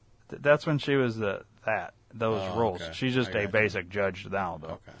that's when she was those Oh, roles. okay. She's just I a got you. basic judge now, though.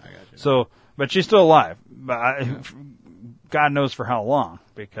 Okay, I got you. So, but she's still alive. But God knows for how long,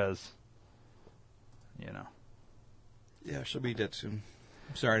 because Yeah, she'll be dead soon.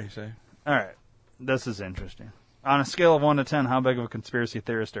 I'm sorry to say. All right, this is interesting. On a scale of 1 to 10, how big of a conspiracy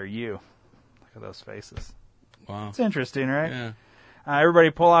theorist are you? Look at those faces. Wow. It's interesting, right? Yeah.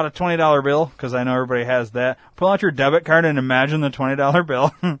 Everybody pull out a $20 bill, because I know everybody has that. Pull out your debit card and imagine the $20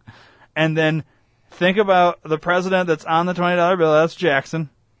 bill. And then think about the president that's on the $20 bill. That's Jackson.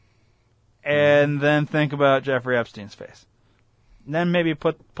 And then think about Jeffrey Epstein's face. And then maybe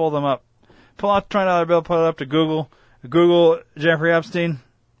pull them up. Pull out the $20 bill, put it up to Google. Google Jeffrey Epstein.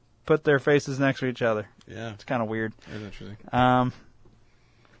 Put their faces next to each other. Yeah. It's kind of weird. That's interesting.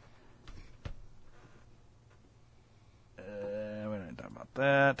 We didn't talk about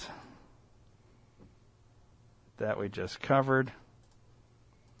that. That we just covered.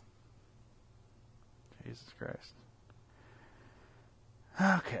 Jesus Christ.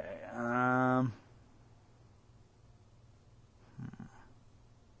 Okay.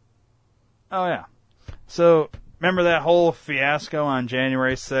 Oh, yeah. So, remember that whole fiasco on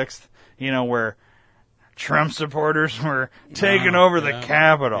January 6th? Where Trump supporters were taking over the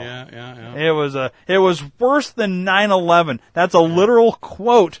Capitol. Yeah. It was worse than 9/11. That's a literal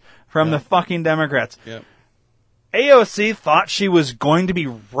quote from the fucking Democrats. Yep. AOC thought she was going to be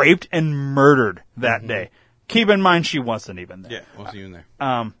raped and murdered that day. Keep in mind she wasn't even there. Yeah, wasn't even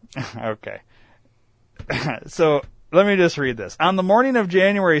there. Okay. So, let me just read this. On the morning of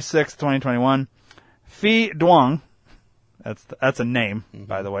January 6th, 2021, Phi Duong, that's a name,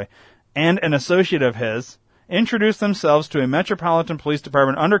 by the way, and an associate of his introduced themselves to a Metropolitan Police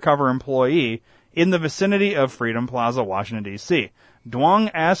Department undercover employee in the vicinity of Freedom Plaza, Washington, D.C.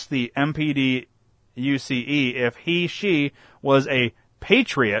 Duong asked the MPD UCE if she was a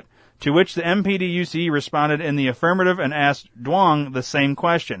patriot, to which the MPD UCE responded in the affirmative and asked Duong the same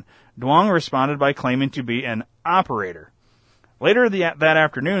question. Duong responded by claiming to be an operator. Later that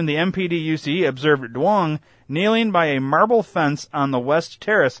afternoon, the MPD UCE observed Duong kneeling by a marble fence on the west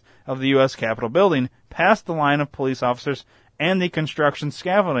terrace of the U.S. Capitol building, past the line of police officers and the construction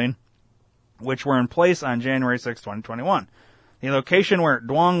scaffolding, which were in place on January 6, 2021. The location where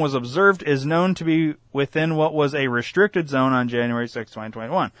Duong was observed is known to be within what was a restricted zone on January 6,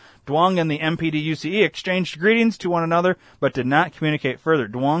 2021. Duong and the MPD UCE exchanged greetings to one another, but did not communicate further.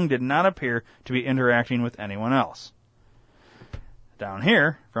 Duong did not appear to be interacting with anyone else. Down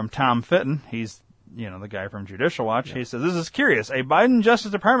here, from Tom Fitton, he's the guy from Judicial Watch, He says, this is curious. A Biden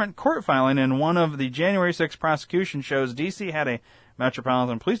Justice Department court filing in one of the January 6 prosecution shows D.C. had a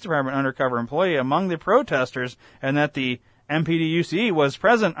Metropolitan Police Department undercover employee among the protesters, and that the MPD UCE was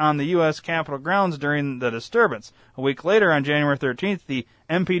present on the U.S. Capitol grounds during the disturbance. A week later, on January 13th, the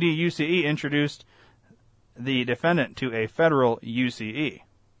MPD UCE introduced the defendant to a federal UCE.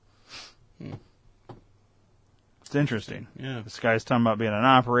 It's interesting. Yeah. This guy's talking about being an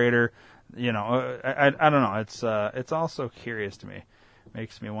operator. I don't know. It's also curious to me.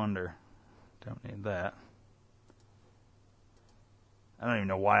 Makes me wonder. Don't need that. I don't even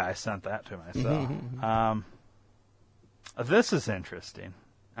know why I sent that to myself. This is interesting.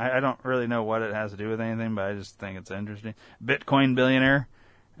 I don't really know what it has to do with anything, but I just think it's interesting. Bitcoin billionaire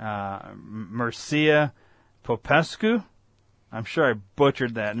Mircea Popescu. I'm sure I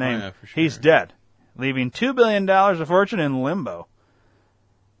butchered that name. Yeah, for sure. He's dead, leaving $2 billion of fortune in limbo.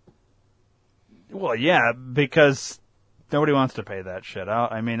 Well, yeah, because nobody wants to pay that shit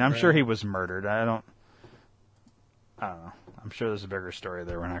out. I mean, I'm sure he was murdered. I don't know. I'm sure there's a bigger story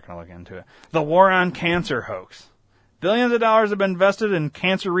there. We're not going to look into it. The war on cancer hoax. Billions of dollars have been invested in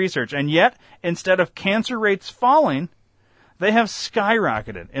cancer research, and yet, instead of cancer rates falling, They have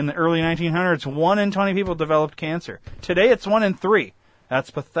skyrocketed. In the early 1900s, 1 in 20 people developed cancer. Today, it's 1 in 3. That's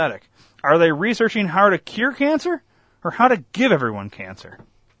pathetic. Are they researching how to cure cancer or how to give everyone cancer?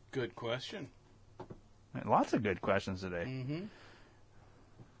 Good question. Lots of good questions today.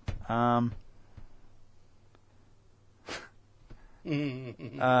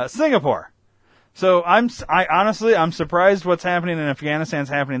 Singapore. So I'm surprised what's happening in Afghanistan's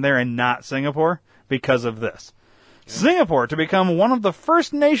happening there and not Singapore because of this. Yeah. Singapore to become one of the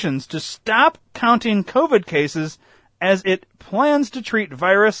first nations to stop counting COVID cases as it plans to treat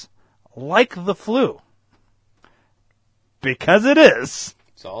virus like the flu. Because it is.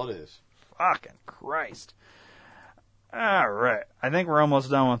 That's all it is. Fucking Christ. All right. I think we're almost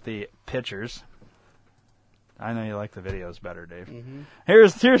done with the pictures. I know you like the videos better, Dave. Mm-hmm.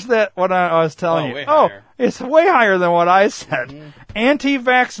 Here's that what I was telling you. Higher. It's way higher than what I said. Mm-hmm.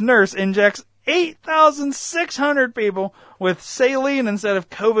 Anti-vax nurse injects 8,600 people with saline instead of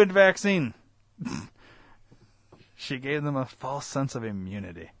COVID vaccine. She gave them a false sense of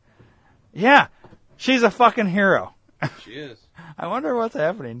immunity. Yeah, she's a fucking hero. She is. I wonder what's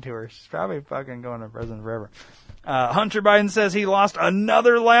happening to her. She's probably fucking going to prison forever. Hunter Biden says he lost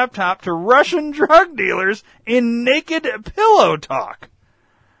another laptop to Russian drug dealers in naked pillow talk.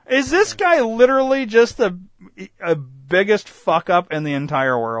 Is this guy literally just the biggest fuck up in the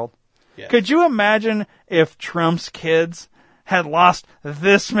entire world? Yes. Could you imagine if Trump's kids had lost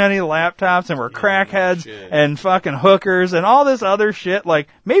this many laptops and were crackheads and fucking hookers and all this other shit? Like,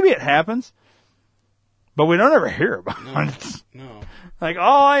 maybe it happens, but we don't ever hear about it. No. Like,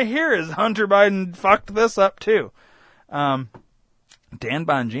 all I hear is Hunter Biden fucked this up, too. Dan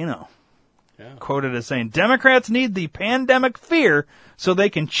Bongino quoted as saying, Democrats need the pandemic fear so they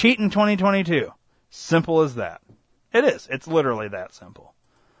can cheat in 2022. Simple as that. It is. It's literally that simple.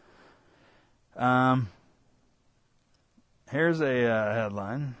 Here's a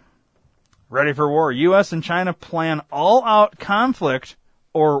headline. Ready for war. U.S. and China plan all-out conflict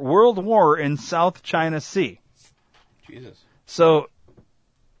or world war in South China Sea. Jesus. So,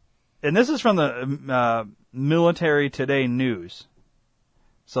 and this is from the Military Today News.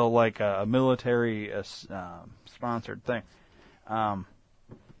 So, like a military sponsored thing.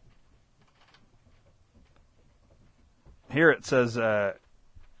 Here it says,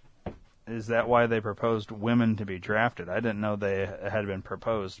 is that why they proposed women to be drafted? I didn't know they had been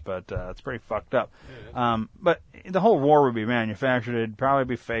proposed, but it's pretty fucked up. But the whole war would be manufactured. It'd probably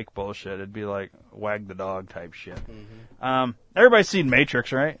be fake bullshit. It'd be like wag the dog type shit. Mm-hmm. Everybody's seen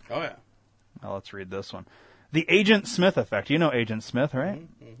Matrix, right? Oh, yeah. Well, let's read this one. The Agent Smith effect. You know Agent Smith, right?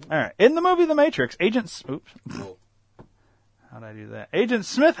 Mm-hmm. All right. In the movie The Matrix, Oops. Cool. How'd I do that? Agent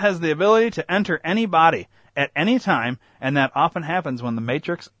Smith has the ability to enter any body at any time, and that often happens when the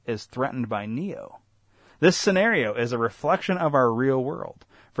Matrix is threatened by Neo. This scenario is a reflection of our real world.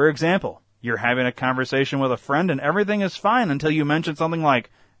 For example, you're having a conversation with a friend and everything is fine until you mention something like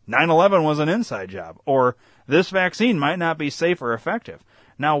 9/11 was an inside job, or this vaccine might not be safe or effective.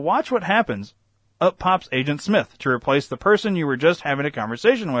 Now watch what happens. Up pops Agent Smith to replace the person you were just having a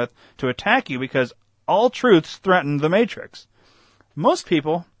conversation with to attack you because all truths threaten the Matrix. Most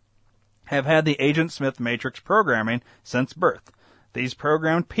people have had the Agent Smith Matrix programming since birth. These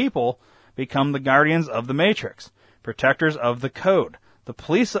programmed people become the guardians of the Matrix, protectors of the code, the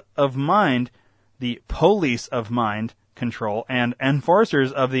police of mind control, and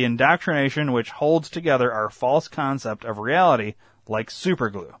enforcers of the indoctrination which holds together our false concept of reality like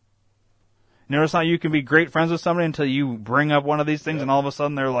superglue. Notice how you can be great friends with somebody until you bring up one of these things and all of a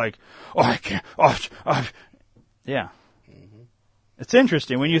sudden they're like, oh, I can't, yeah. It's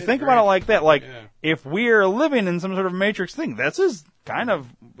interesting when you think about it like that. Like, if we're living in some sort of Matrix thing, this is kind of,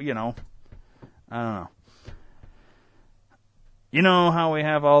 I don't know. You know how we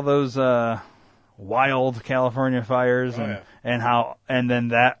have all those wild California fires and then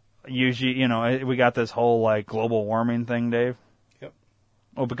that usually, we got this whole like global warming thing, Dave. Yep.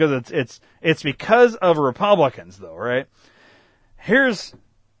 Well, because it's because of Republicans, though, right? Here's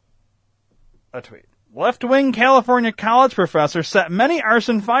a tweet. Left-wing California college professor set many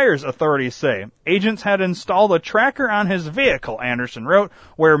arson fires, authorities say. Agents had installed a tracker on his vehicle, Anderson wrote.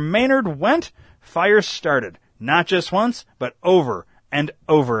 Where Maynard went, fires started. Not just once, but over and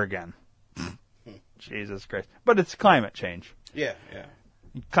over again. Jesus Christ. But it's climate change. Yeah.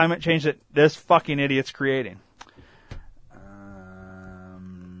 Climate change that this fucking idiot's creating.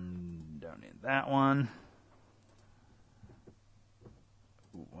 Don't need that one.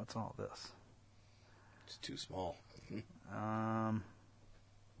 Ooh, what's all this? It's too small. I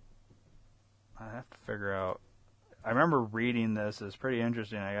have to figure out. I remember reading this. It's pretty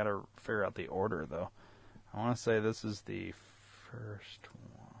interesting. I got to figure out the order, though. I want to say this is the first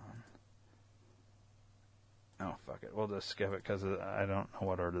one. Oh, fuck it. We'll just skip it because I don't know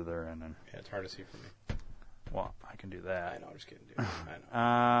what order they're in. Yeah, it's hard to see for me. Well, I can do that. I know, I'm just kidding, dude.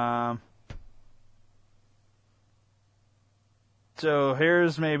 I know. So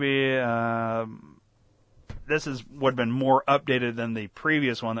here's maybe this would have been more updated than the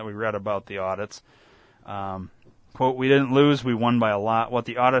previous one that we read about the audits. Quote, we didn't lose, we won by a lot. What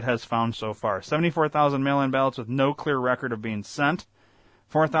the audit has found so far. 74,000 mail-in ballots with no clear record of being sent.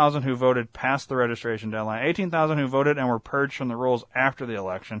 4,000 who voted past the registration deadline. 18,000 who voted and were purged from the rolls after the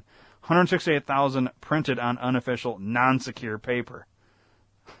election. 168,000 printed on unofficial, non-secure paper.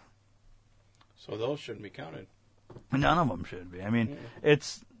 So those shouldn't be counted. None of them should be. I mean,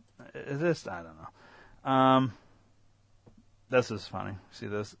 it's just, I don't know. This is funny. See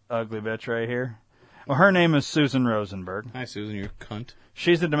this ugly bitch right here? Well, her name is Susan Rosenberg. Hi, Susan, you cunt.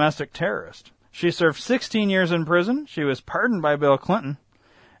 She's a domestic terrorist. She served 16 years in prison. She was pardoned by Bill Clinton.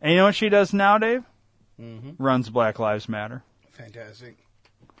 And you know what she does now, Dave? Mm-hmm. Runs Black Lives Matter. Fantastic.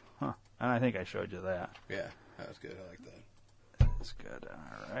 Huh. And I think I showed you that. Yeah, that was good. I like that. That's good.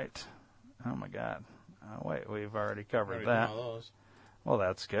 All right. Oh, my God. Wait, we've already covered Already that. done all those. Well,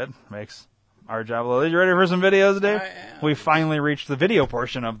 that's good. Makes our job a little easier. You ready for some videos, Dave? I am. We finally reached the video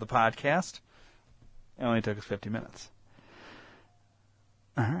portion of the podcast. It only took us 50 minutes.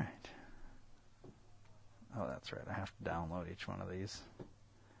 All right. Oh, that's right. I have to download each one of these.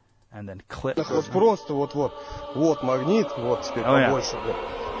 And then clip. Вот просто вот магнит, вот теперь Oh, yeah. побольше.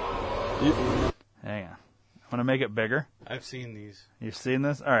 Вот. Hang on. I'm going to make it bigger. I've seen these. You've seen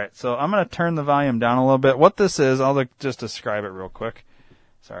this? All right. So I'm going to turn the volume down a little bit. What this is, I'll just describe it real quick.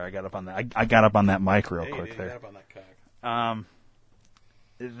 Sorry, I got up on that. I got up on that mic real Hey, quick you there. got up on that cock.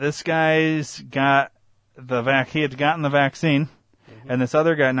 This guy's got he had gotten the vaccine, and this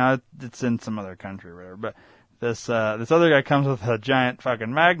other guy, now it's in some other country or whatever, but this other guy comes with a giant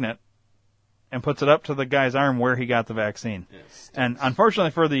fucking magnet and puts it up to the guy's arm where he got the vaccine. Yes. And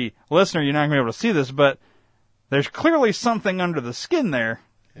unfortunately for the listener, you're not going to be able to see this, but there's clearly something under the skin there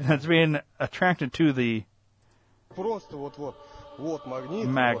that's being attracted to the, Просто вот магнит,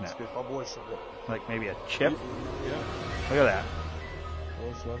 Magnet. вот теперь побольше. Вот. like maybe a chip. Yeah. Look at that.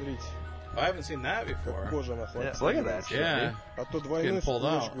 Вот смотрите, I haven't seen that before. кожа она Yeah, хватит. look at that shit. Yeah. А то Getting двойной pulled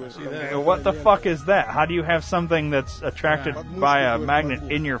out. вспышку, See там, that? What the fuck is that? How do you have something that's attracted by a magnet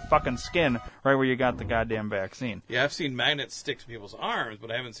in your fucking skin right where you got the goddamn vaccine? Yeah, I've seen magnets stick to people's arms,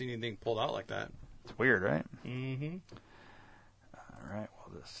 but I haven't seen anything pulled out like that. It's weird, right? Mm-hmm. All right,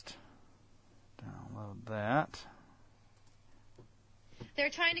 we'll just download that. They're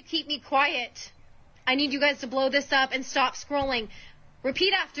trying to keep me quiet. I need you guys to blow this up and stop scrolling.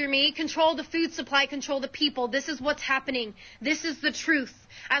 Repeat after me. Control the food supply, control the people. This is what's happening. This is the truth.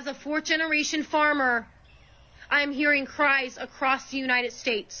 As a fourth-generation farmer, I am hearing cries across the United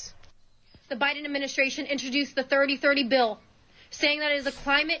States. The Biden administration introduced the 30-30 bill, saying that it is a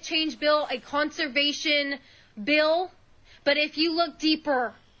climate change bill, a conservation bill. But if you look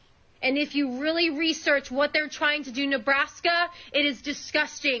deeper, and if you really research what they're trying to do in Nebraska, it is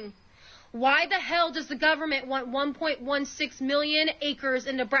disgusting. Why the hell does the government want 1.16 million acres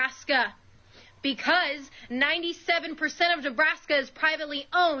in Nebraska? Because 97% of Nebraska is privately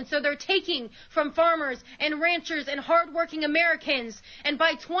owned, so they're taking from farmers and ranchers and hardworking Americans. And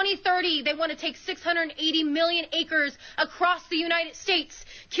by 2030, they want to take 680 million acres across the United States,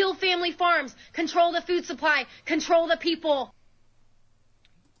 kill family farms, control the food supply, control the people.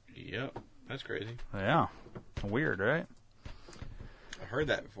 Yep. That's crazy. Yeah. Weird, right? I heard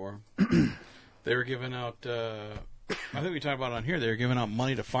that before. They were giving out, I think we talked about it on here, they were giving out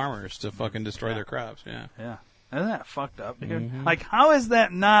money to farmers to fucking destroy their crops. Yeah. Yeah. Isn't that fucked up, dude? Like, how is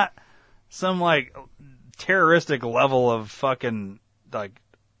that not some, like, terroristic level of fucking, like,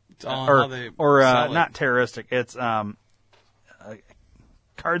 It's all on how they sell it. not terroristic. It's,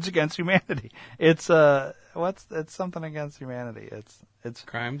 Cards Against Humanity. It's, it's something against humanity. It's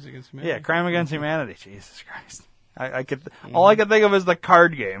Crimes against humanity? yeah, Crime Against Humanity. Jesus Christ. All I could think of is the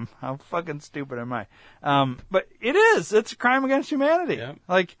card game. How fucking stupid am I? But it is. It's a crime against humanity. Yep.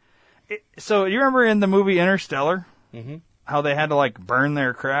 Like, so you remember in the movie Interstellar, Mm-hmm. how they had to like burn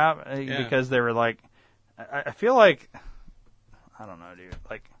their crap because they were like, I feel like, I don't know, dude.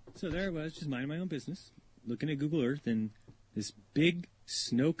 Like, So there I was, just minding my own business, looking at Google Earth, and this big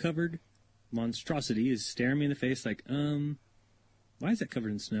snow-covered monstrosity is staring me in the face like, why is that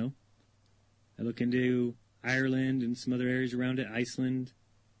covered in snow? I look into Ireland and some other areas around it, Iceland.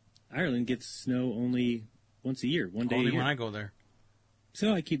 Ireland gets snow only once a year, one day Only a year. when I go there.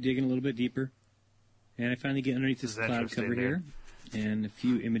 So I keep digging a little bit deeper, and I finally get underneath this This is cloud interesting, cover here, dude. and a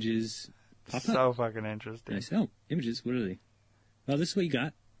few images pop up. so fucking And I interesting. said, oh, images, what are they? well, this is what you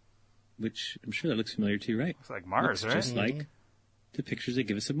got, which I'm sure that looks familiar to you, right? Looks like Mars, right? Just like the pictures they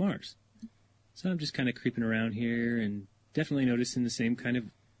give us of Mars. So I'm just kind of creeping around here and definitely noticing the same kind of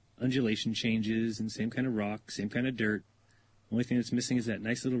undulation changes and same kind of rock, same kind of dirt. Only thing that's missing is that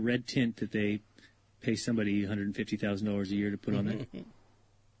nice little red tint that they pay somebody $150,000 a year to put on it.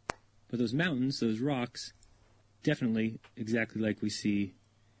 But those mountains, those rocks, definitely exactly like we see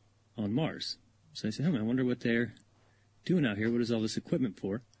on Mars. So I said, I wonder what they're doing out here. What is all this equipment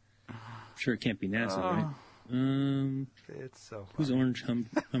for? I'm sure it can't be NASA, right? It's so funny. Whose orange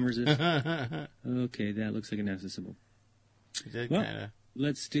Hummer is this? Okay, that looks like a NASA symbol. Well,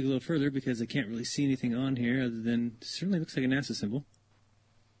 let's dig a little further because I can't really see anything on here other than it certainly looks like a NASA symbol.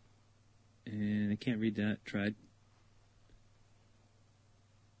 And I can't read that. Tried.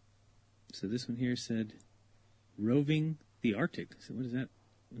 So this one here said, roving the Arctic. So what is that?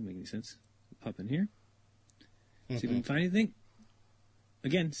 Doesn't make any sense. Pop in here. See if we can find anything.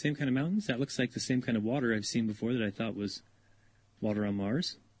 Again, same kind of mountains. That looks like the same kind of water I've seen before that I thought was water on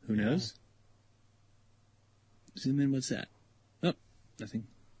Mars. Who knows? Zoom in. What's that? Oh, nothing.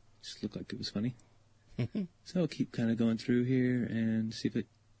 Just looked like it was funny. So I'll keep kind of going through here and see if it...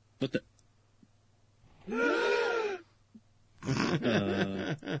 What the...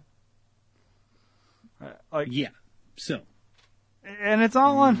 yeah. So. And it's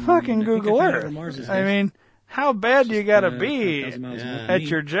all on fucking Google Earth. I mean, how bad do you got to be at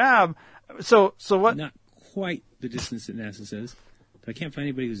your job? So what? Not quite the distance that NASA says. But I can't find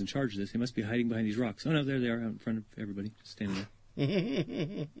anybody who's in charge of this. They must be hiding behind these rocks. Oh, no, there they are out in front of everybody. Just standing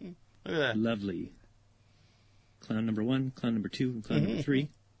there. Look at that. Lovely. Clown number 1, clown number 2, and clown number 3.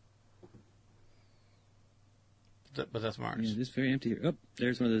 But that's Mars. Yeah, it's very empty here. Oh,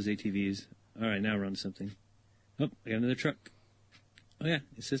 there's one of those ATVs. All right, now we're on to something. Oh, I got another truck. Oh, yeah,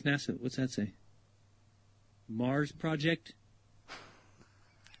 it says NASA. What's that say? Mars Project?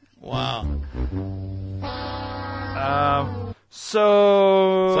 Wow.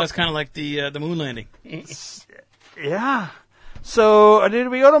 So that's kind of like the moon landing. Yeah. So did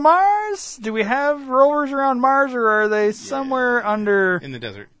we go to Mars? Do we have rovers around Mars, or are they somewhere under... In the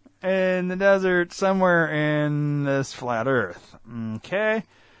desert. In the desert, somewhere in this flat Earth. Okay.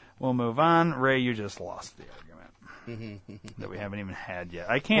 We'll move on. Ray, you just lost the argument that we haven't even had yet.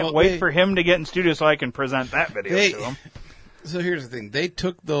 I can't wait for him to get in studio so I can present that video to him. So here's the thing. They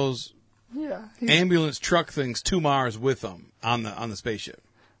took those ambulance truck things to Mars with them on the spaceship.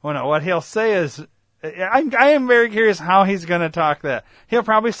 Well, no, what he'll say is... I am very curious how he's going to talk that. He'll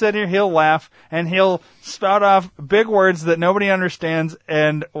probably sit here, he'll laugh, and he'll spout off big words that nobody understands,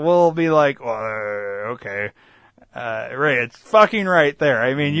 and we'll be like, well, okay. Ray, it's fucking right there.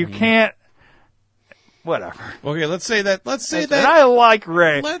 I mean, you can't... Whatever. Okay, let's say that... And I like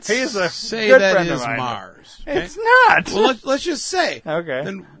Ray. He's a say good that friend is of mine. Mars. Okay? It's not. Well, let's just say. Okay.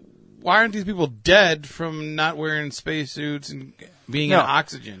 Then why aren't these people dead from not wearing spacesuits and being in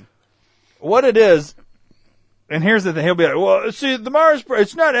oxygen? What it is, and here's the thing, he'll be like, well, see, the Mars,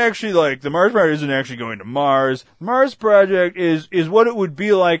 it's not actually like, the Mars Project isn't actually going to Mars. The Mars Project is what it would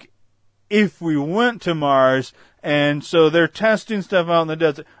be like if we went to Mars, and so they're testing stuff out in the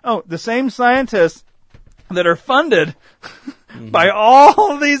desert. Oh, the same scientists that are funded by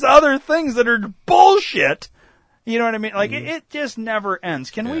all these other things that are bullshit. You know what I mean? Like, it just never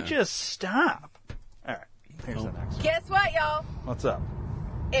ends. Can we just stop? All right, here's the next one. Guess what, y'all? What's up?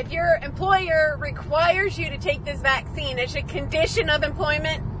 If your employer requires you to take this vaccine as a condition of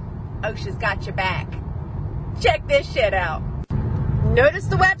employment, OSHA's got your back. Check this shit out. Notice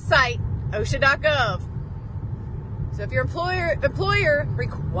the website, OSHA.gov. So if your employer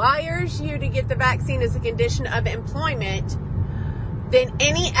requires you to get the vaccine as a condition of employment, then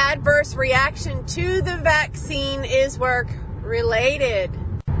any adverse reaction to the vaccine is work-related,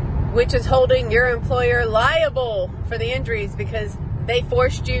 which is holding your employer liable for the injuries because they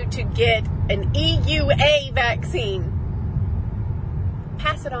forced you to get an EUA vaccine.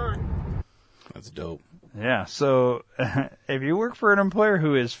 Pass it on. That's dope. Yeah, so if you work for an employer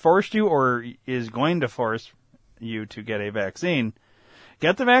who has forced you or is going to force you to get a vaccine,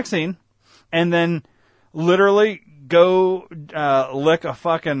 get the vaccine, and then literally go lick a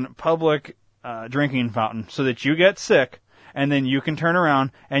fucking public drinking fountain so that you get sick, and then you can turn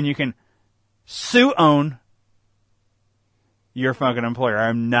around and you can sue-own your fucking employer.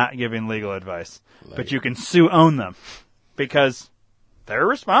 I'm not giving legal advice, but you can sue-own them because they're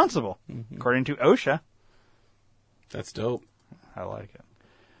responsible, according to OSHA. That's dope. I like it.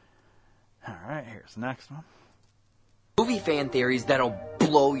 All right, here's the next one. Movie fan theories that'll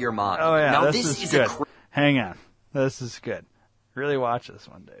blow your mind. Oh, yeah, now, this is good. Hang on. This is good. Really watch this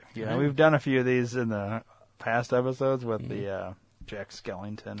one, Dave. You know, we've done a few of these in the past episodes with the Jack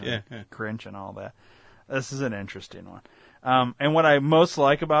Skellington and Yeah. Grinch and all that. This is an interesting one. And what I most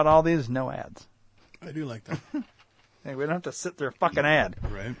like about all these, no ads. I do like that. Hey, we don't have to sit through a fucking ad.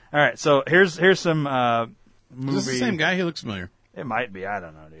 Right. All right, so here's some movie. Is this the same guy? He looks familiar. It might be. I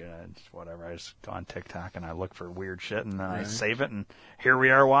don't know, dude. It's whatever. I just go on TikTok and I look for weird shit and then I save it, and here we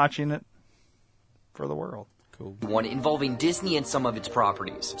are watching it for the world. Cool. One involving Disney and some of its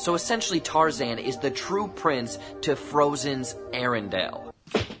properties. So essentially, Tarzan is the true prince to Frozen's Arendelle.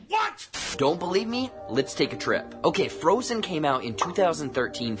 What? Don't believe me? Let's take a trip. Okay, Frozen came out in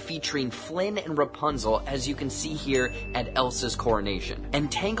 2013 featuring Flynn and Rapunzel, as you can see here at Elsa's coronation.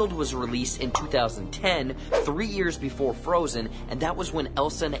 And Tangled was released in 2010, 3 years before Frozen, and that was when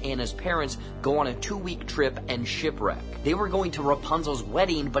Elsa and Anna's parents go on a 2-week trip and shipwreck. They were going to Rapunzel's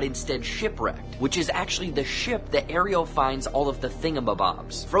wedding, but instead shipwrecked, which is actually the ship that Ariel finds all of the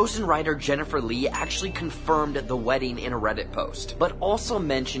thingamabobs. Frozen writer Jennifer Lee actually confirmed the wedding in a Reddit post, but also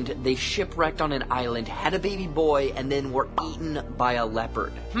mentioned they shipwrecked on an island, had a baby boy, and then were eaten by a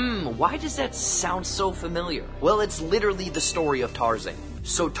leopard. Why does that sound so familiar? Well, it's literally the story of Tarzan.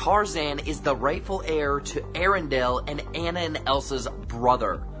 So Tarzan is the rightful heir to Arendelle and Anna and Elsa's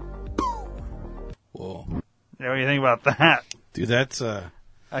brother. Whoa. Yeah, what do you think about that? Dude, that's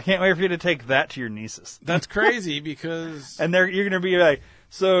I can't wait for you to take that to your nieces. that's crazy because And you're going to be like,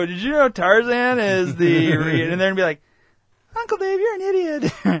 so did you know Tarzan is the... and they're going to be like, Uncle Dave, you're an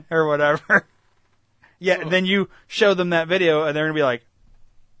idiot. Or whatever. Yeah, and then you show them that video and they're going to be like...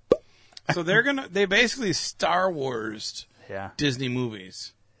 so they basically Star Wars'd Yeah. Disney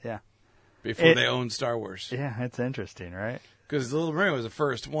movies Yeah. before they owned Star Wars. Yeah, it's interesting, right? Because Little Mermaid was the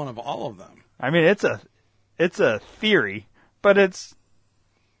first one of all of them. I mean, it's a theory, but it's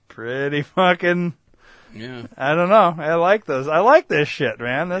pretty fucking... Yeah. I don't know. I like those. I like this shit,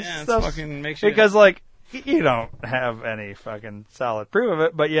 man. This Yeah, it's stuff fucking makes you... because, like, you don't have any fucking solid proof of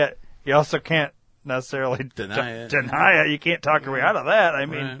it, but yet you also can't necessarily Deny it. Deny it. You can't talk your way out of that. I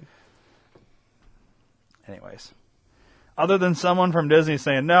mean, Right. anyways, other than someone from Disney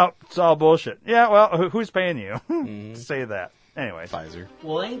saying, "No, it's all bullshit." Yeah, well, who's paying you to say that? Anyways, Pfizer.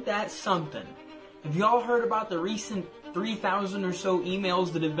 Well, ain't that something? Have y'all heard about the recent 3,000 or so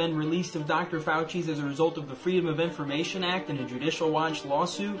emails that have been released of Dr. Fauci's as a result of the Freedom of Information Act and a Judicial Watch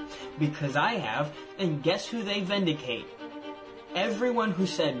lawsuit? Because I have, and guess who they vindicate? Everyone who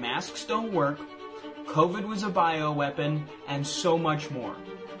said masks don't work, COVID was a bioweapon, and so much more.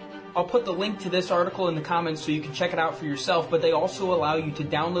 I'll put the link to this article in the comments so you can check it out for yourself, but they also allow you to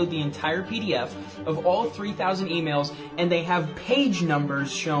download the entire PDF of all 3,000 emails, and they have page numbers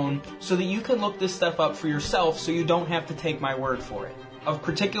shown so that you can look this stuff up for yourself so you don't have to take my word for it. Of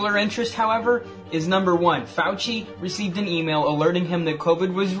particular interest, however, is number 1. Fauci received an email alerting him that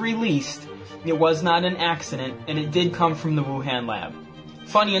COVID was released. It was not an accident, and it did come from the Wuhan lab.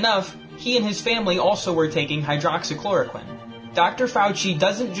 Funny enough, he and his family also were taking hydroxychloroquine. Dr. Fauci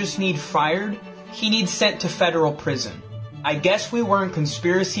doesn't just need fired, he needs sent to federal prison. I guess we weren't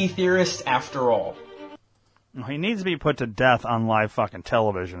conspiracy theorists after all. he needs to be put to death on live fucking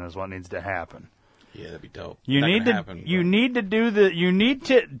television. Is what needs to happen. Yeah, that'd be dope. You Not need gonna to happen, you but- need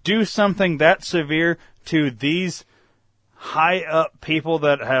to do something that severe to these high up people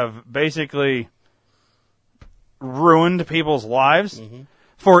that have basically ruined people's lives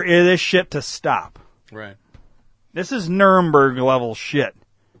for this shit to stop. Right. This is Nuremberg level shit,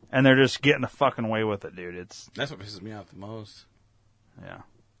 and they're just getting the fucking away with it, dude. That's what pisses me off the most. Yeah.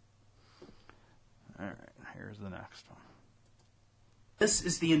 All right, here's the next one. This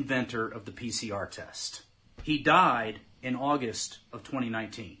is the inventor of the PCR test. He died in August of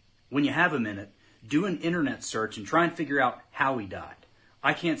 2019. When you have a minute, do an internet search and try and figure out how he died.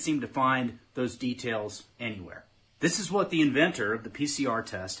 I can't seem to find those details anywhere. This is what the inventor of the PCR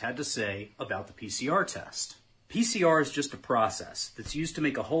test had to say about the PCR test. PCR is just a process that's used to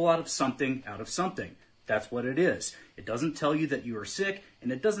make a whole lot of something out of something. That's what it is. It doesn't tell you that you are sick,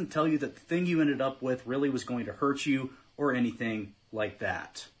 and it doesn't tell you that the thing you ended up with really was going to hurt you or anything like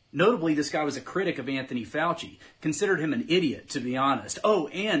that. Notably, this guy was a critic of Anthony Fauci, considered him an idiot, to be honest. Oh,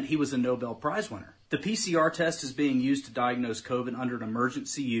 and he was a Nobel Prize winner. The PCR test is being used to diagnose COVID under an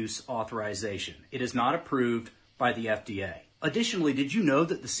emergency use authorization. It is not approved by the FDA. Additionally, did you know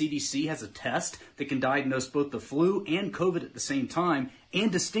that the CDC has a test that can diagnose both the flu and COVID at the same time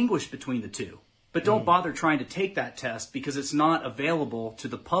and distinguish between the two? But don't bother trying to take that test because it's not available to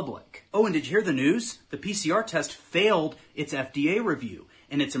the public. Oh, and did you hear the news? The PCR test failed its FDA review,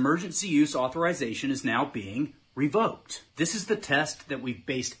 and its emergency use authorization is now being revoked. This is the test that we've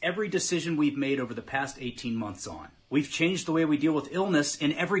based every decision we've made over the past 18 months on. We've changed the way we deal with illness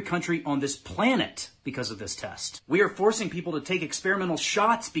in every country on this planet because of this test. We are forcing people to take experimental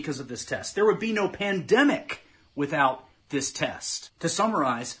shots because of this test. There would be no pandemic without this test. To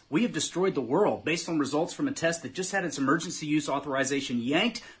summarize, we have destroyed the world based on results from a test that just had its emergency use authorization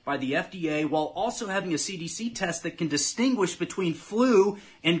yanked by the FDA while also having a CDC test that can distinguish between flu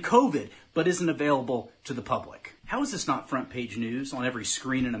and COVID but isn't available to the public. How is this not front page news on every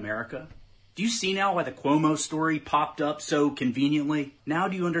screen in America? Do you see now why the Cuomo story popped up so conveniently? Now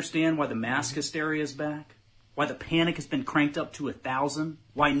do you understand why the mask hysteria is back? Why the panic has been cranked up to 1,000?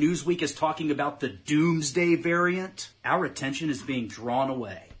 Why Newsweek is talking about the doomsday variant? Our attention is being drawn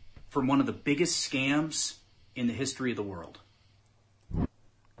away from one of the biggest scams in the history of the world.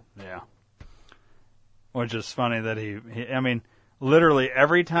 Yeah. Which is funny that he I mean, literally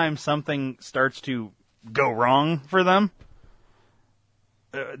every time something starts to go wrong for them,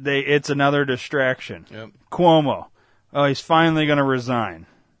 it's another distraction. Yep. Cuomo. Oh, he's finally going to resign.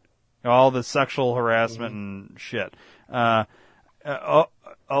 All the sexual harassment and shit. All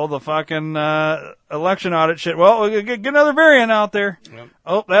the fucking election audit shit. Well, we'll get another variant out there. Yep.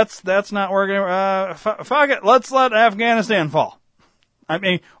 Oh, that's not working. Fuck it. Let's let Afghanistan fall. I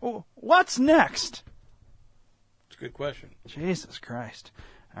mean, what's next? It's a good question. Jesus Christ.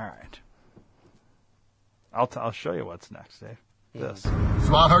 All right. I'll show you what's next, Dave. This.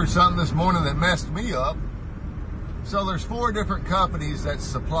 So I heard something this morning that messed me up. So there's 4 different companies that's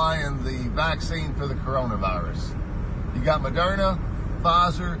supplying the vaccine for the coronavirus. You got Moderna,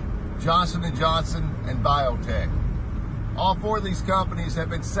 Pfizer, Johnson & Johnson, and BioNTech. All 4 of these companies have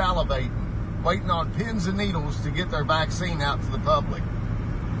been salivating, waiting on pins and needles to get their vaccine out to the public.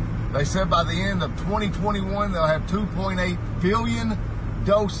 They said by the end of 2021, they'll have 2.8 billion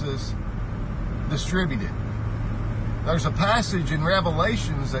doses distributed. There's a passage in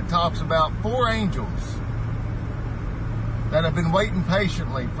Revelations that talks about 4 angels that have been waiting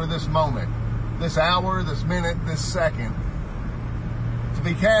patiently for this moment, this hour, this minute, this second, to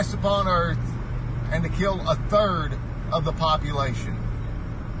be cast upon earth and to kill 1/3 of the population.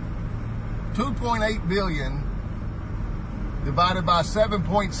 2.8 billion divided by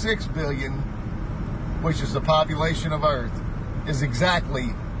 7.6 billion, which is the population of earth, is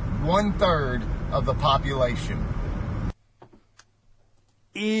exactly 1/3 of the population.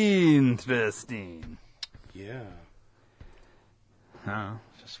 Interesting. Yeah. No,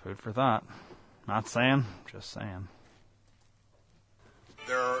 just food for thought. Not saying, just saying.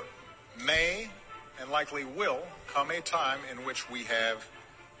 There may and likely will come a time in which we have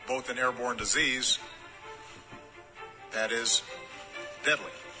both an airborne disease that is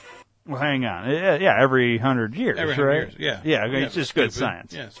deadly. Well, hang on. Yeah, every 100 years, Every 100 right? years, Yeah, it's just good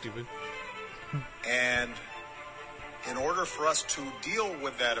science. Yeah, stupid. And in order for us to deal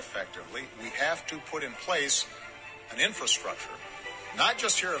with that effectively, we have to put in place an infrastructure, not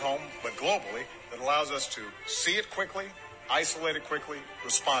just here at home, but globally, that allows us to see it quickly, isolate it quickly,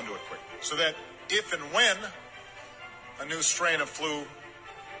 respond to it quickly. So that if and when a new strain of flu,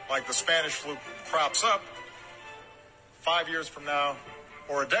 like the Spanish flu, crops up, 5 years from now,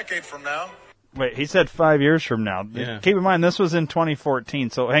 or a decade from now. Wait, he said 5 years from now. Yeah. Keep in mind, this was in 2014,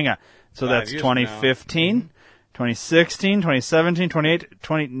 so hang on. So 5 that's years from now. 2015, 2016, 2017,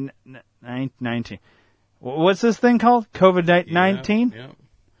 2018, 2019. What's this thing called? COVID-19? Yeah.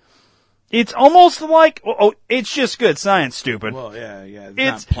 It's almost like, it's just good science, stupid. Well, yeah.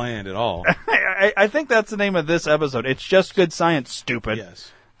 It's not planned at all. I think that's the name of this episode. It's just good science, stupid.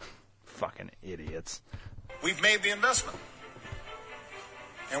 Yes. Fucking idiots. We've made the investment.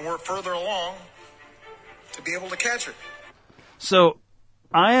 And we're further along to be able to catch it. So,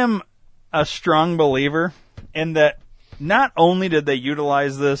 I am a strong believer in that not only did they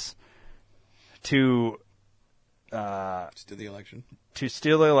utilize this to steal the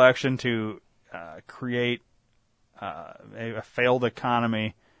election, to create a failed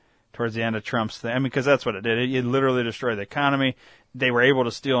economy towards the end of Trump's thing. I mean, because that's what it did. It literally destroyed the economy. They were able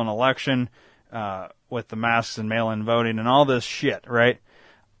to steal an election with the masks and mail-in voting and all this shit, right?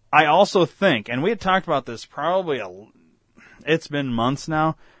 I also think, and we had talked about this probably it's been months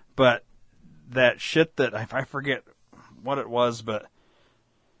now, but that shit that, I forget what it was, but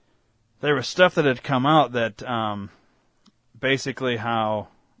there was stuff that had come out that basically how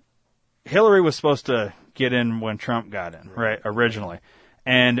Hillary was supposed to get in when Trump got in, right, originally.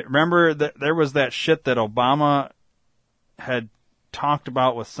 And remember that there was that shit that Obama had talked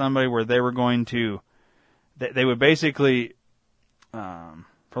about with somebody where they were going to, they would basically,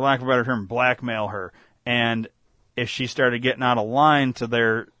 for lack of a better term, blackmail her. And if she started getting out of line to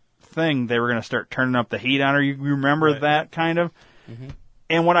their thing, they were going to start turning up the heat on her. You remember that kind of? Mm-hmm.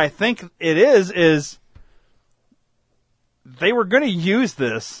 And what I think it is they were going to use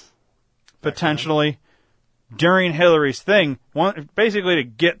this potentially during Hillary's thing, basically to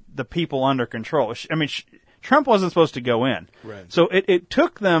get the people under control. I mean, Trump wasn't supposed to go in. Right. So it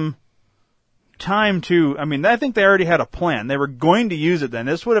took them time to, I mean, I think they already had a plan. They were going to use it then.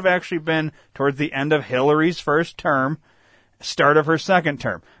 This would have actually been towards the end of Hillary's first term, start of her second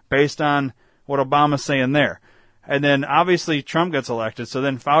term, based on what Obama's saying there. And then obviously Trump gets elected, so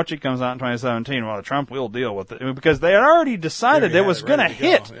then Fauci comes out in 2017. Well, Trump will deal with it because they had already decided it was going to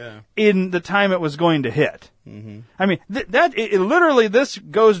hit in the time it was going to hit. Mm-hmm. I mean, literally this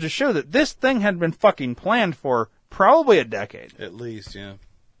goes to show that this thing had been fucking planned for probably a decade, at least. Yeah,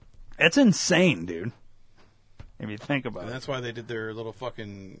 it's insane, dude. If you think about it, that's why they did their little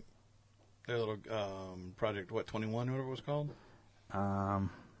project. What 21? Whatever it was called. Yeah,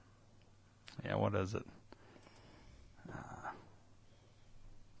 what is it?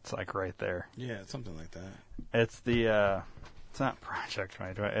 It's like right there. Yeah, it's something like that. It's the, it's not Project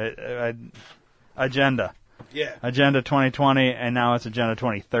 2020, Agenda. Yeah. Agenda 2020, and now it's Agenda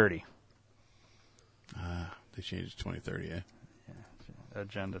 2030. They changed 2030, yeah? Yeah,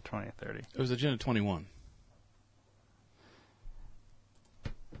 Agenda 2030. It was Agenda 21.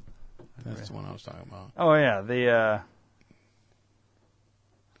 That's the one I was talking about. Oh, yeah,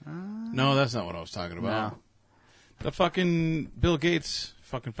 no, that's not what I was talking about. No. The fucking Bill Gates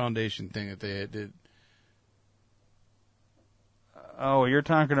fucking foundation thing that they did. Oh, you're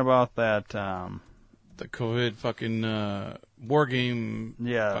talking about that, the COVID fucking, war game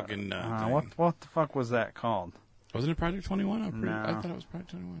fucking, thing. What the fuck was that called? Wasn't it Project 21? No. I thought it was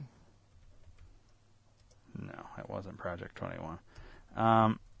Project 21. No, it wasn't Project 21.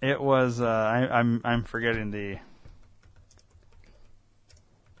 It was, I'm forgetting the...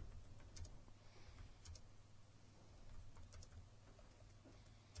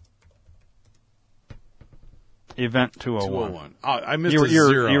 Event 201. 201. Oh, I missed a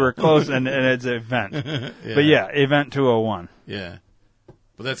zero. You were close, and it's an event. Yeah. But yeah, Event 201. Yeah.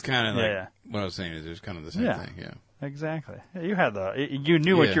 But that's kind of like what I was saying is it's kind of the same thing. Yeah. Exactly. You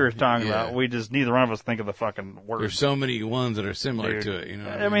knew what you were talking about. We just, neither one of us think of the fucking word. There's so many ones that are similar to it, you know.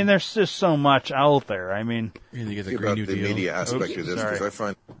 I mean, there's just so much out there. I mean, you get the Green New Deal. Media aspect of this, because I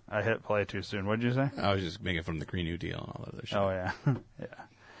find I hit play too soon. What did you say? I was just making fun of the Green New Deal and all that other shit. Oh yeah, yeah.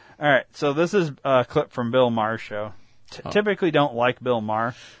 All right, so this is a clip from Bill Maher's show. Typically don't like Bill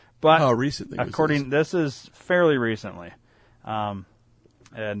Maher, but how recently? This is fairly recently, and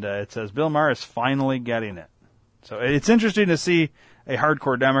it says Bill Maher is finally getting it. So it's interesting to see a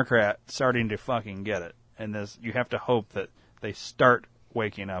hardcore Democrat starting to fucking get it, and you have to hope that they start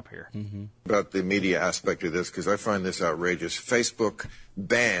waking up here. Mm-hmm. About the media aspect of this, because I find this outrageous. Facebook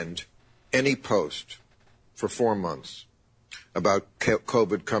banned any post for 4 months about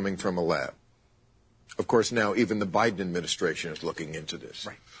COVID coming from a lab. Of course, now even the Biden administration is looking into this.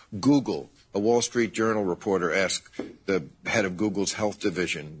 Right. Google, a Wall Street Journal reporter asked the head of Google's health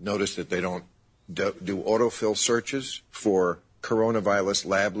division, notice that they don't do autofill searches for coronavirus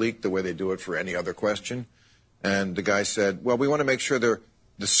lab leak the way they do it for any other question. And the guy said, well, we want to make sure the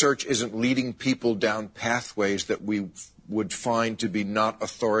search isn't leading people down pathways that we would find to be not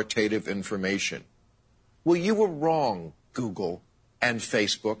authoritative information. Well, you were wrong, Google and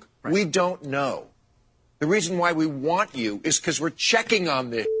Facebook. Right. We don't know. The reason why we want you is because we're checking on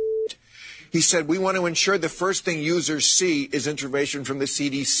this. He said, we want to ensure the first thing users see is information from the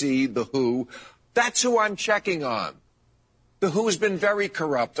CDC, the WHO. That's who I'm checking on. The WHO has been very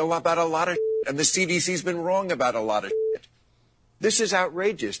corrupt about a lot of shit, and the CDC's been wrong about a lot of shit. This is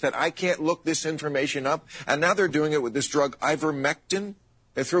outrageous that I can't look this information up, and now they're doing it with this drug ivermectin.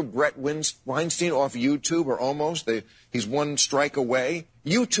 They threw Brett Weinstein off YouTube, or almost. He's one strike away.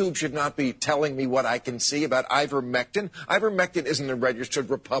 YouTube should not be telling me what I can see about ivermectin. Ivermectin isn't a registered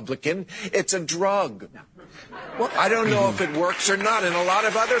Republican. It's a drug. Well, I don't know if it works or not, and a lot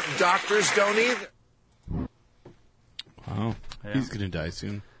of other doctors don't either. Wow. Yeah. He's going to die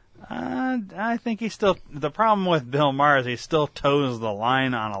soon. I think he's still... The problem with Bill Maher is he still toes the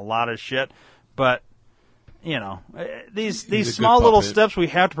line on a lot of shit, but... You know, these small little steps, we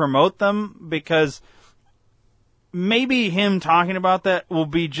have to promote them because maybe him talking about that will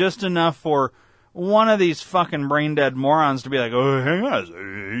be just enough for one of these fucking brain dead morons to be like, oh, hang on,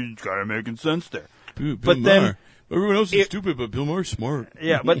 he's kind of making sense there. Bill Maher. Everyone else is stupid, but Bill Maher's smart.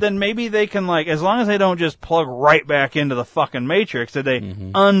 Yeah, but then maybe they can, like, as long as they don't just plug right back into the fucking Matrix, that they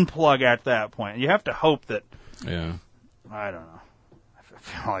unplug at that point. You have to hope that. Yeah. I don't know. I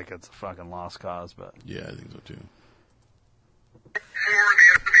feel like it's a fucking lost cause, but... Yeah, I think so, too. For the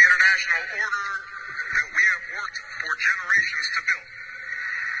internet international order that we have worked for generations to build.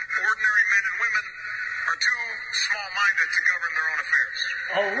 Ordinary men and women are too small-minded to govern their own affairs.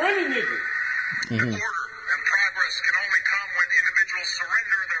 Oh, really, nigga? Order and progress can only come when individuals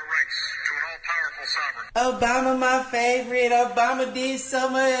surrender their rights to an all-powerful sovereign. Obama, my favorite. Obama did so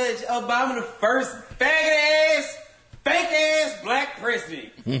much. Obama, the first fake-ass black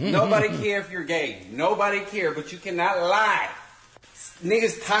president. Nobody care if you're gay. Nobody care, but you cannot lie.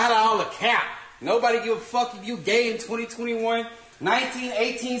 Niggas tired of all the cap. Nobody give a fuck if you gay in 2021, 19,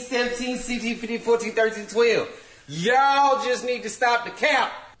 18, 17, 16, 15, 14, 13, 12. Y'all just need to stop the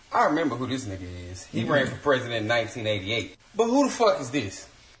cap. I remember who this nigga is. He ran for president in 1988. But who the fuck is this?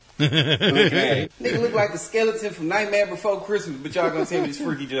 Nigga look like the skeleton from Nightmare Before Christmas, but y'all gonna tell me this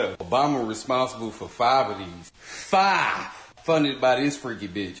freaky Joe. Obama responsible for 5 of these. 5 funded by this freaky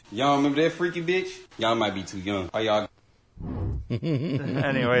bitch. Y'all remember that freaky bitch? Y'all might be too young. Are y'all?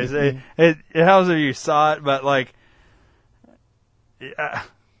 Anyways, it helps if you saw it, but like,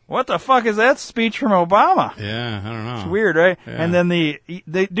 what the fuck is that speech from Obama? Yeah, I don't know. It's weird, right? Yeah. And then the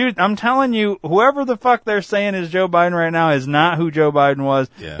dude, I'm telling you, whoever the fuck they're saying is Joe Biden right now is not who Joe Biden was.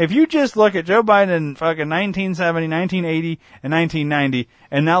 Yeah. If you just look at Joe Biden in fucking 1970, 1980, and 1990,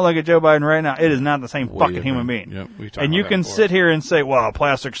 and now look at Joe Biden right now, it is not the same fucking human being. Yep, we talked and about you that can before. sit here and say, well,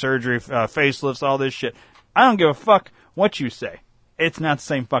 plastic surgery, facelifts, all this shit. I don't give a fuck what you say. It's not the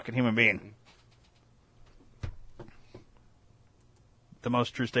same fucking human being. The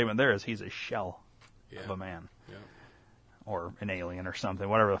most true statement there is he's a shell of a man. Yeah. Or an alien or something,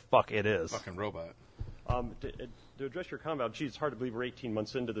 whatever the fuck it is. Fucking robot. To address your comment, gee, it's hard to believe we're 18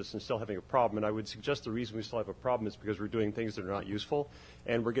 months into this and still having a problem, and I would suggest the reason we still have a problem is because we're doing things that are not useful,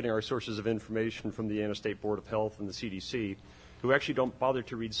 and we're getting our sources of information from the Indiana State Board of Health and the CDC, who actually don't bother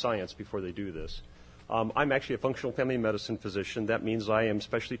to read science before they do this. I'm actually a functional family medicine physician. That means I am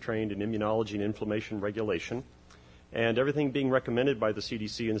specially trained in immunology and inflammation regulation. And everything being recommended by the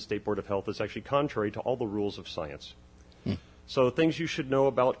CDC and the State Board of Health is actually contrary to all the rules of science. So things you should know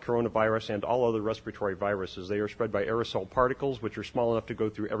about coronavirus and all other respiratory viruses, they are spread by aerosol particles, which are small enough to go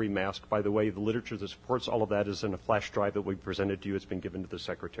through every mask. By the way, the literature that supports all of that is in a flash drive that we presented to you. It's been given to the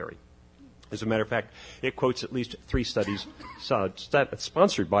Secretary. As a matter of fact, it quotes at least 3 studies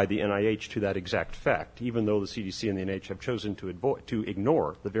sponsored by the NIH to that exact fact, even though the CDC and the NIH have chosen to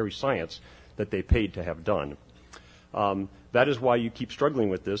ignore the very science that they paid to have done. That is why you keep struggling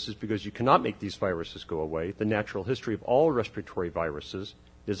with this, is because you cannot make these viruses go away. The natural history of all respiratory viruses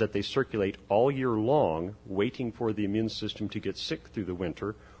is that they circulate all year long, waiting for the immune system to get sick through the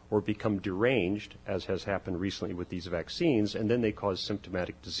winter or become deranged, as has happened recently with these vaccines, and then they cause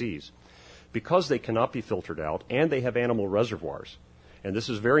symptomatic disease. Because they cannot be filtered out, and they have animal reservoirs, and this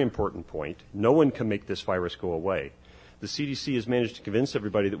is a very important point, no one can make this virus go away. The CDC has managed to convince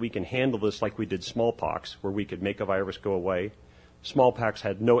everybody that we can handle this like we did smallpox, where we could make a virus go away. Smallpox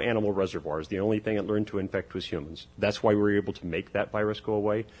had no animal reservoirs. The only thing it learned to infect was humans. That's why we were able to make that virus go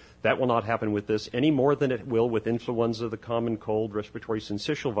away. That will not happen with this any more than it will with influenza, the common cold, respiratory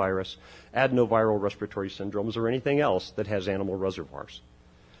syncytial virus, adenoviral respiratory syndromes, or anything else that has animal reservoirs.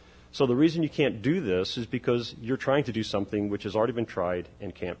 So the reason you can't do this is because you're trying to do something which has already been tried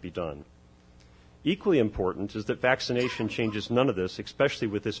and can't be done. Equally important is that vaccination changes none of this, especially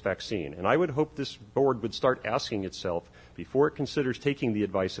with this vaccine. And I would hope this board would start asking itself, before it considers taking the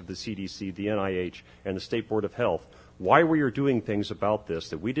advice of the CDC, the NIH, and the State Board of Health, why we are doing things about this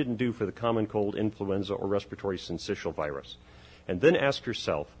that we didn't do for the common cold, influenza, or respiratory syncytial virus. And then ask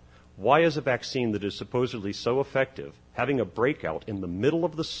yourself, why is a vaccine that is supposedly so effective having a breakout in the middle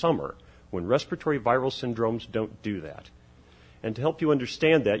of the summer when respiratory viral syndromes don't do that? And to help you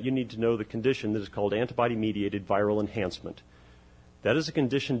understand that, you need to know the condition that is called antibody-mediated viral enhancement. That is a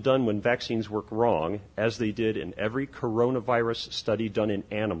condition done when vaccines work wrong, as they did in every coronavirus study done in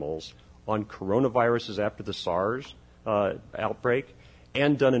animals on coronaviruses after the SARS outbreak,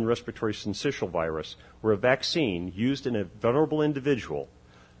 and done in respiratory syncytial virus, where a vaccine used in a vulnerable individual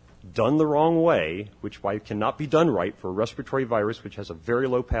done the wrong way, which cannot be done right for a respiratory virus which has a very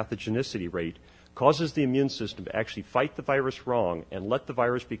low pathogenicity rate, causes the immune system to actually fight the virus wrong and let the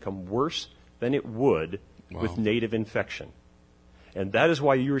virus become worse than it would with native infection. And that is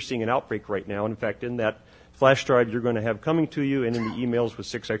why you are seeing an outbreak right now. And in fact, in that flash drive you're going to have coming to you and in the emails with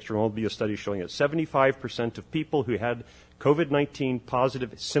 6 Extra will be a study showing that 75% of people who had COVID-19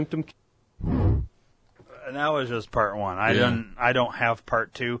 positive symptom. And that was just part 1. I don't have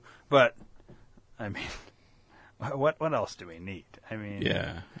part 2, but I mean, what else do we need? I mean,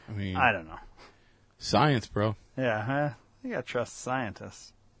 I don't know. Science, bro. Yeah, you gotta trust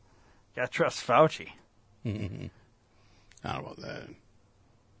scientists. You gotta trust Fauci. I don't know about that.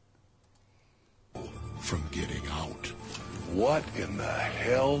 from getting out. What in the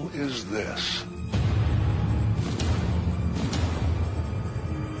hell is this?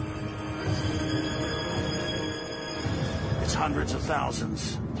 It's hundreds of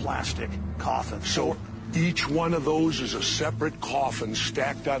thousands plastic coffins. So each one of those is a separate coffin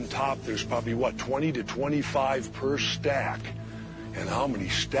stacked on top. There's probably, 20 to 25 per stack. And how many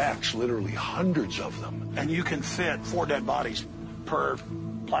stacks? Literally hundreds of them. And you can fit 4 dead bodies per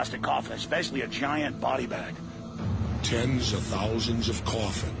plastic coffin. It's basically a giant body bag. Tens of thousands of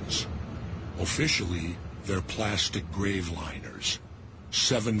coffins. Officially, they're plastic grave liners.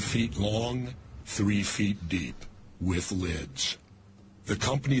 7 feet long, 3 feet deep, with lids. The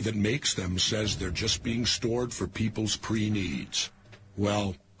company that makes them says they're just being stored for people's pre-needs.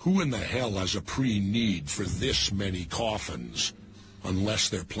 Well, who in the hell has a pre-need for this many coffins? Unless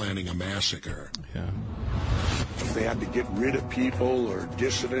they're planning a massacre. Yeah. If they had to get rid of people or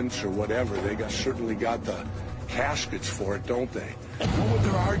dissidents or whatever, they certainly got the caskets for it, don't they? What would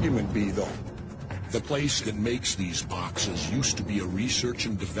their argument be, though? The place that makes these boxes used to be a research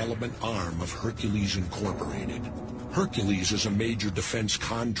and development arm of Hercules Incorporated. Hercules is a major defense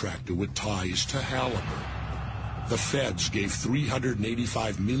contractor with ties to Halliburton. The feds gave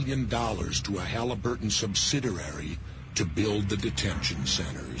 $385 million to a Halliburton subsidiary to build the detention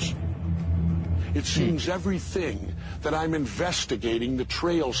centers. It seems everything that I'm investigating, the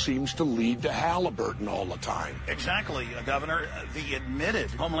trail seems to lead to Halliburton all the time. Exactly, Governor. The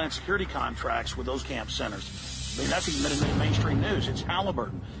admitted Homeland Security contracts with those camp centers, I mean, that's admitted in mainstream news. It's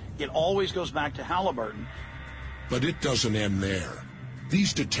Halliburton. It always goes back to Halliburton. But it doesn't end there.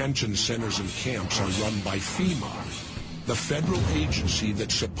 These detention centers and camps are run by FEMA. The federal agency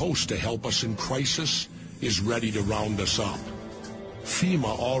that's supposed to help us in crisis is ready to round us up.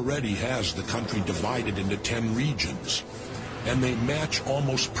 FEMA already has the country divided into 10 regions, and they match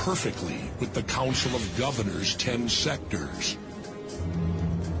almost perfectly with the Council of Governors' 10 sectors.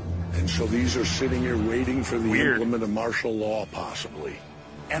 And so these are sitting here waiting for the implement of martial law, possibly.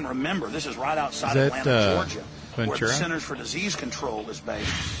 And remember, this is right outside Is that, Atlanta, Georgia, where the Ventura? Centers for Disease Control is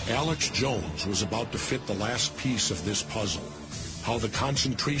based. Alex Jones was about to fit the last piece of this puzzle, how the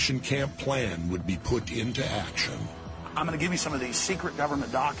concentration camp plan would be put into action. I'm going to give you some of these secret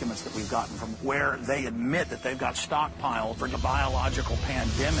government documents that we've gotten from where they admit that they've got stockpiled for the biological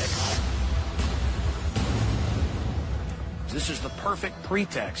pandemic. This is the perfect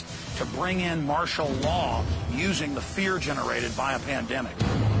pretext to bring in martial law using the fear generated by a pandemic.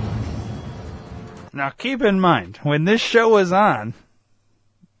 Now keep in mind, when this show was on,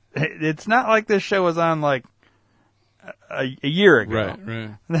 it's not like this show was on like a year ago.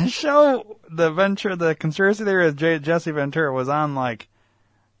 Right. The show, the conspiracy theory of Jesse Ventura was on like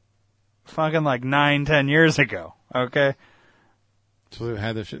fucking like 9-10 years ago. Okay. So they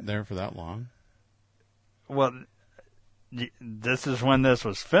had this shit there for that long? Well, this is when this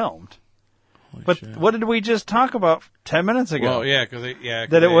was filmed. Holy but shit. what did we just talk about 10 minutes ago? Well, yeah, because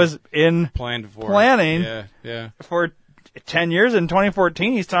that it was in planning for 10 years. In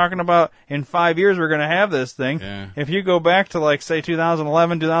 2014, he's talking about in 5 years we're going to have this thing. Yeah. If you go back to like say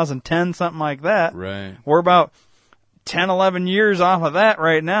 2011, 2010, something like that, right? We're about 10, 11 years off of that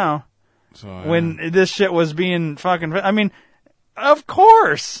right now. So, when this shit was being fucking, I mean, of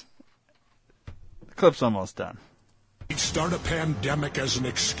course. The clip's almost done. Start a pandemic as an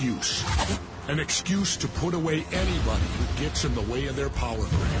excuse to put away anybody who gets in the way of their power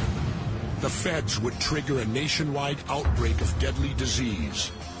grab. The feds would trigger a nationwide outbreak of deadly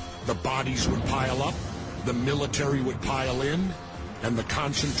disease. The bodies would pile up, the military would pile in, and the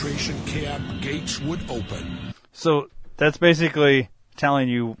concentration camp gates would open. So that's basically telling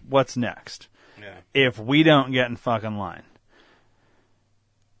you what's next. Yeah. If we don't get in fucking line.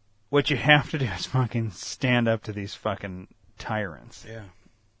 What you have to do is fucking stand up to these fucking tyrants. Yeah.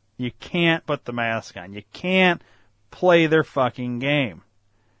 You can't put the mask on. You can't play their fucking game.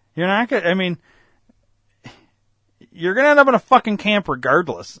 You're not gonna, I mean, you're gonna end up in a fucking camp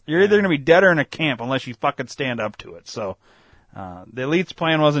regardless. You're either gonna be dead or in a camp unless you fucking stand up to it. So, the elite's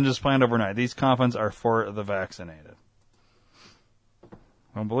plan wasn't just planned overnight. These coffins are for the vaccinated.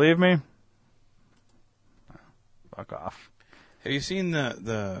 Don't believe me? Fuck off. Have you seen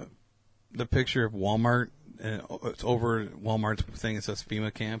the picture of Walmart? And it's over Walmart's thing. It says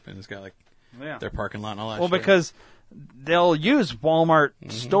FEMA camp, and it's got like their parking lot and all that. Well, shit. because they'll use Walmart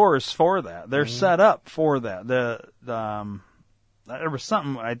stores for that. They're set up for that. There was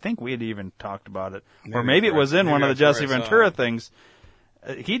something, I think we had even talked about it, or maybe it was in one of the Jesse Ventura things.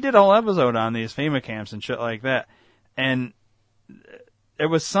 He did a whole episode on these FEMA camps and shit like that, and it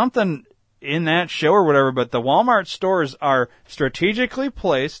was something in that show or whatever. But the Walmart stores are strategically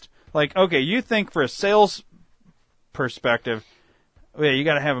placed like, okay, you think for a sales perspective, well, yeah, you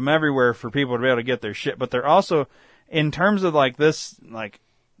got to have them everywhere for people to be able to get their shit. But they're also, in terms of like this, like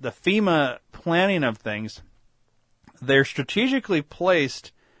the FEMA planning of things, they're strategically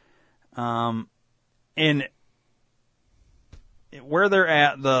placed in where they're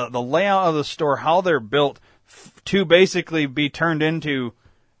at, the layout of the store, how they're built to basically be turned into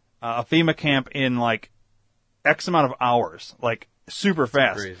a FEMA camp in like X amount of hours, like super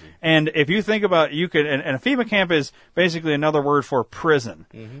fast. Crazy. And if you think about, you could, and a FEMA camp is basically another word for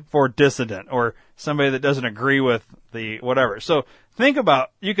prison, for dissident, or somebody that doesn't agree with the whatever. So think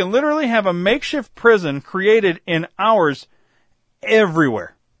about, you can literally have a makeshift prison created in hours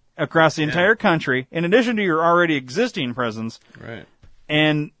everywhere across the entire country, in addition to your already existing prisons. Right.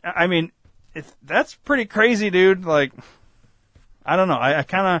 And I mean, that's pretty crazy, dude. Like, I don't know. I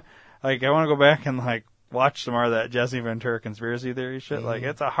kind of, like, I want to go back and, like, watch some more of that Jesse Ventura conspiracy theory shit. Like,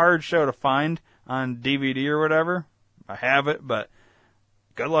 it's a hard show to find on DVD or whatever. I have it, but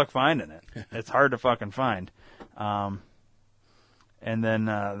good luck finding it. It's hard to fucking find. And then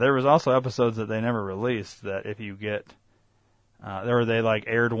there was also episodes that they never released that if you get, they like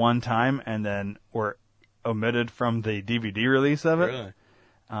aired one time and then were omitted from the DVD release of it. Really?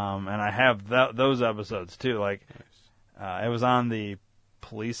 And I have those episodes too. Like, it was on the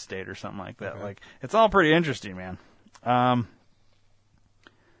police state or something like that. Okay. Like, it's all pretty interesting, man.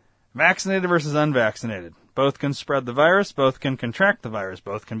 Vaccinated versus unvaccinated. Both can spread the virus. Both can contract the virus.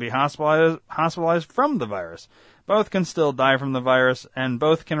 Both can be hospitalized from the virus. Both can still die from the virus, and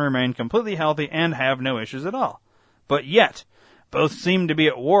both can remain completely healthy and have no issues at all. But yet, both seem to be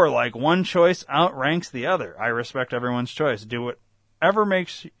at war, like one choice outranks the other. I respect everyone's choice. Do whatever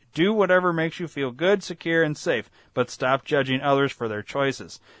makes you feel good, secure, and safe, but stop judging others for their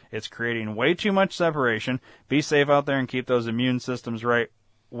choices. It's creating way too much separation. Be safe out there and keep those immune systems right,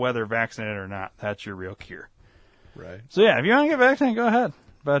 whether vaccinated or not. That's your real cure. Right. So yeah, if you want to get vaccinated, go ahead.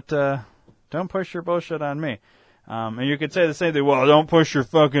 But don't push your bullshit on me. And you could say the same thing, well, don't push your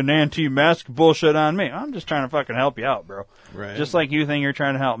fucking anti-mask bullshit on me. I'm just trying to fucking help you out, bro. Right. Just like you think you're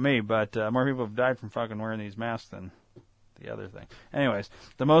trying to help me, but more people have died from fucking wearing these masks than the other thing. Anyways,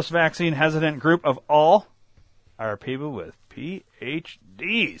 the most vaccine hesitant group of all are people with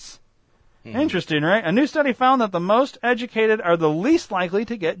PhDs. Interesting, right? A new study found that the most educated are the least likely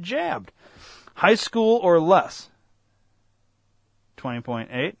to get jabbed. High school or less,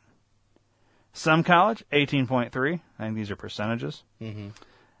 20.8. Some college, 18.3. I think these are percentages.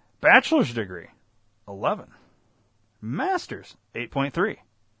 Bachelor's degree, 11. Master's, 8.3.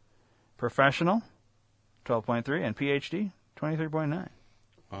 Professional, 12.3. And PhD, 23.9.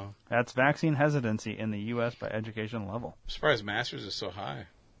 Wow. That's vaccine hesitancy in the U.S. by education level. I'm surprised Masters is so high.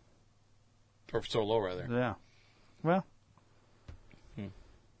 Or so low, rather. Yeah. Well,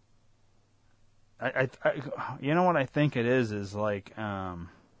 I you know what I think it is like,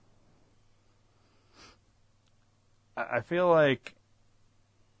 I feel like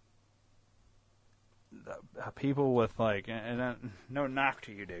people with like, and no knock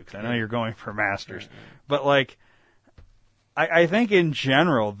to you, dude, because I know you're going for masters, but like, I think in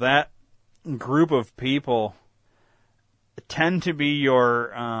general that group of people tend to be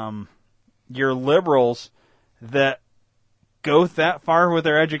your liberals that go that far with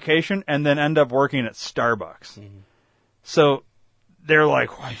their education and then end up working at Starbucks. So they're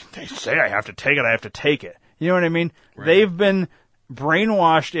like, well, they say I have to take it. You know what I mean? Right. They've been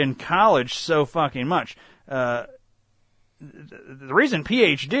brainwashed in college so fucking much. The reason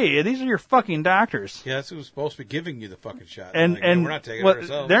PhD, these are your fucking doctors. Yeah, that's who's supposed to be giving you the fucking shot. And we're not taking it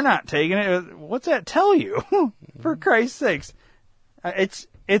ourselves. They're not taking it. What's that tell you? For Christ's sakes.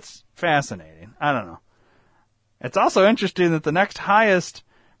 It's fascinating. I don't know. It's also interesting that the next highest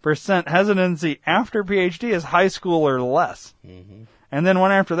percent hesitancy after PhD is high school or less. And then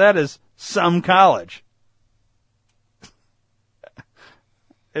one after that is some college.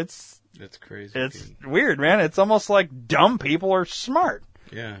 It's crazy. It's weird, man. It's almost like dumb people are smart.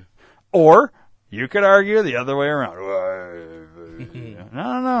 Yeah. Or you could argue the other way around.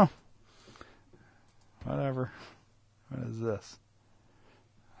 No. Whatever. What is this?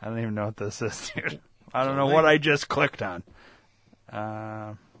 I don't even know what this is, dude. I don't know what I just clicked on.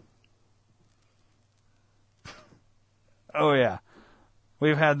 Oh, yeah.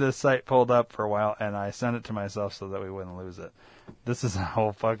 We've had this site pulled up for a while, and I sent it to myself so that we wouldn't lose it. This is a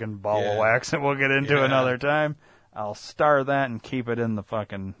whole fucking ball of wax that we'll get into another time. I'll star that and keep it in the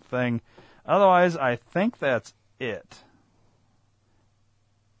fucking thing. Otherwise, I think that's it.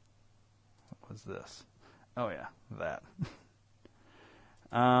 What was this? Oh, yeah, that.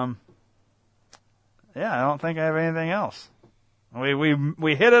 Yeah, I don't think I have anything else.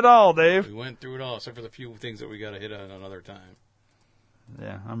 We hit it all, Dave. We went through it all, except for the few things that we got to hit on another time.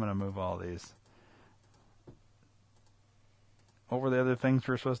 Yeah, I'm going to move all these. What were the other things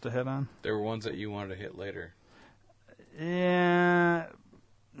we're supposed to hit on? There were ones that you wanted to hit later. Yeah.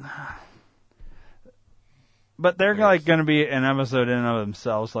 But they're like going to be an episode in and of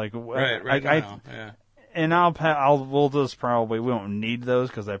themselves. Like, right now, yeah. And we'll just probably, we won't need those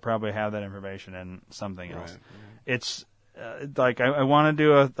because I probably have that information in something else. It's like I want to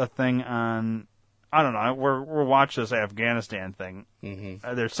do a thing on, I don't know, we'll watch this Afghanistan thing.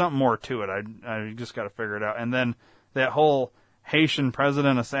 Mm-hmm. There's something more to it. I just got to figure it out. And then that whole Haitian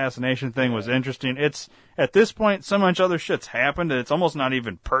president assassination thing was interesting. It's, at this point, so much other shit's happened, it's almost not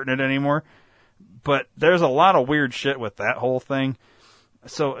even pertinent anymore. But there's a lot of weird shit with that whole thing.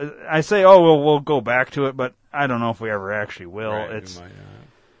 So I say, we'll go back to it, but I don't know if we ever actually will. Right,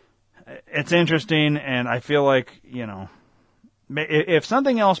 It's interesting, and I feel like, you know, if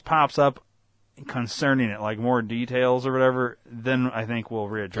something else pops up concerning it, like more details or whatever, then I think we'll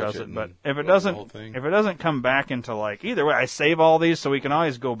readdress it. But if it doesn't come back into, like, either way, I save all these so we can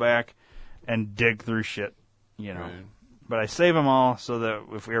always go back and dig through shit, you know. Right. But I save them all so that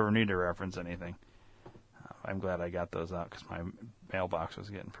if we ever need to reference anything, I'm glad I got those out because my mailbox was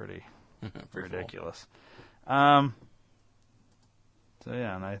getting pretty ridiculous. So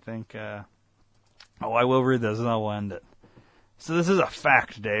yeah, and I think, I will read this and I will end it. So this is a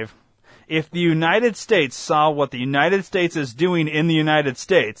fact, Dave. If the United States saw what the United States is doing in the United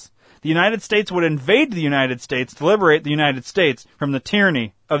States would invade the United States to liberate the United States from the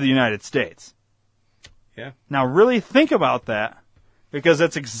tyranny of the United States. Yeah. Now really think about that, because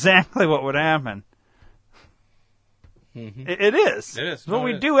that's exactly what would happen. Mm-hmm. It is. It is. It's what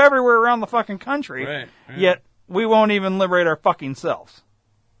we do everywhere around the fucking country. Right. Yet we won't even liberate our fucking selves.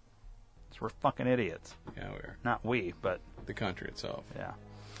 So we're fucking idiots. Yeah, we are. Not we, but the country itself. Yeah.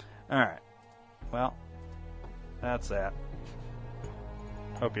 All right. Well, that's that.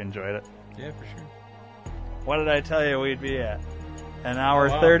 Hope you enjoyed it. Yeah, for sure. What did I tell you we'd be at? An hour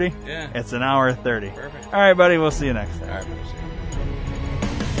 30? 30? Yeah. It's an hour 30. Perfect. All right, buddy. We'll see you next time. All right, buddy. See you.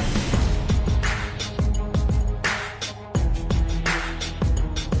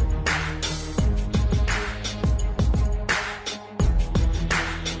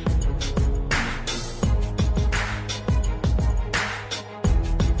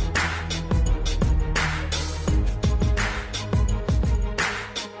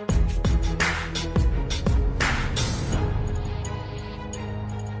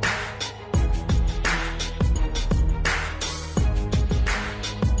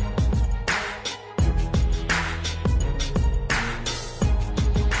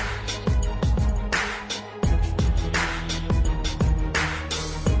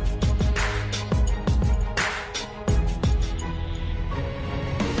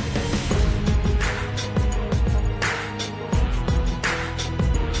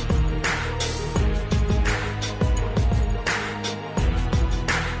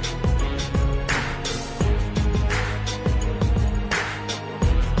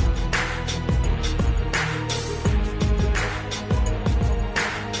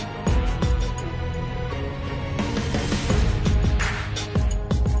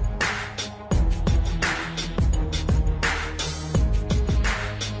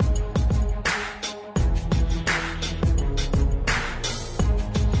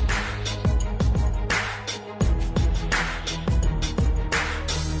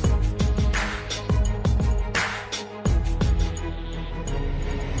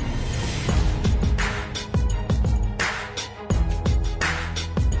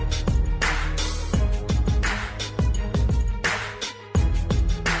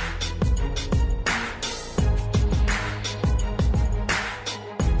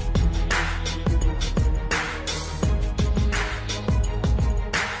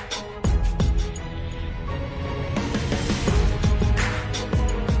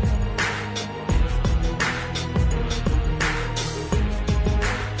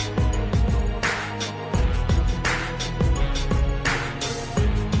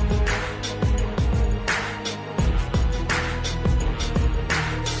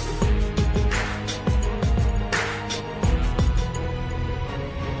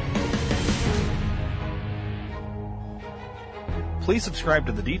 Please subscribe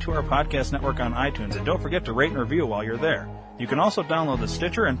to the D2R Podcast Network on iTunes, and don't forget to rate and review while you're there. You can also download the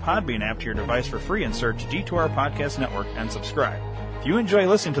Stitcher and Podbean app to your device for free and search D2R Podcast Network and subscribe. If you enjoy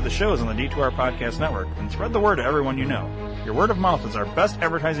listening to the shows on the D2R Podcast Network, then spread the word to everyone you know. Your word of mouth is our best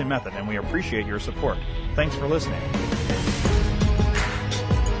advertising method, and we appreciate your support. Thanks for listening.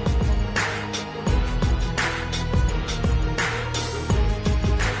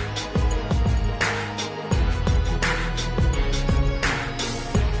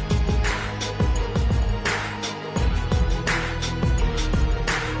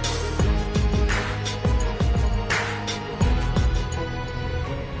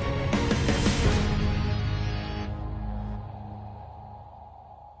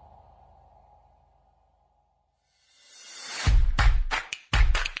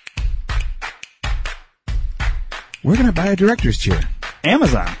 Where can I buy a director's chair?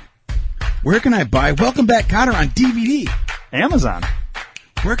 Amazon. Where can I buy Welcome Back, Kotter on DVD? Amazon.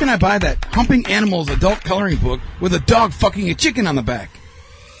 Where can I buy that Humping Animals adult coloring book with a dog fucking a chicken on the back?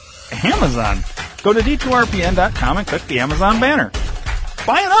 Amazon. Go to D2RPN.com and click the Amazon banner.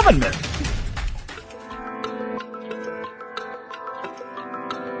 Buy an oven mitt.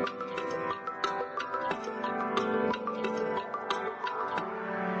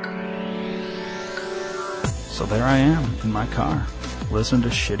 So there I am in my car, listening to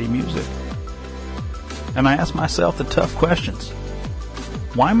shitty music. And I ask myself the tough questions.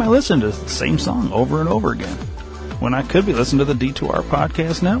 Why am I listening to the same song over and over again when I could be listening to the D2R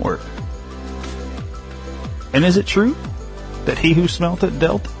Podcast Network? And is it true that he who smelt it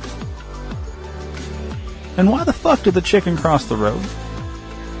dealt it? And why the fuck did the chicken cross the road?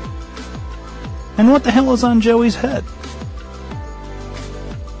 And what the hell is on Joey's head?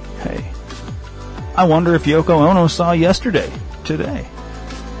 Hey, I wonder if Yoko Ono saw yesterday, today.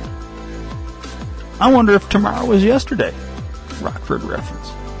 I wonder if tomorrow was yesterday. Rockford reference.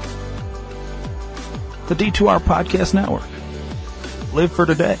 The D2R Podcast Network. Live for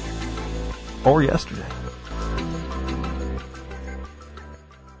today or yesterday.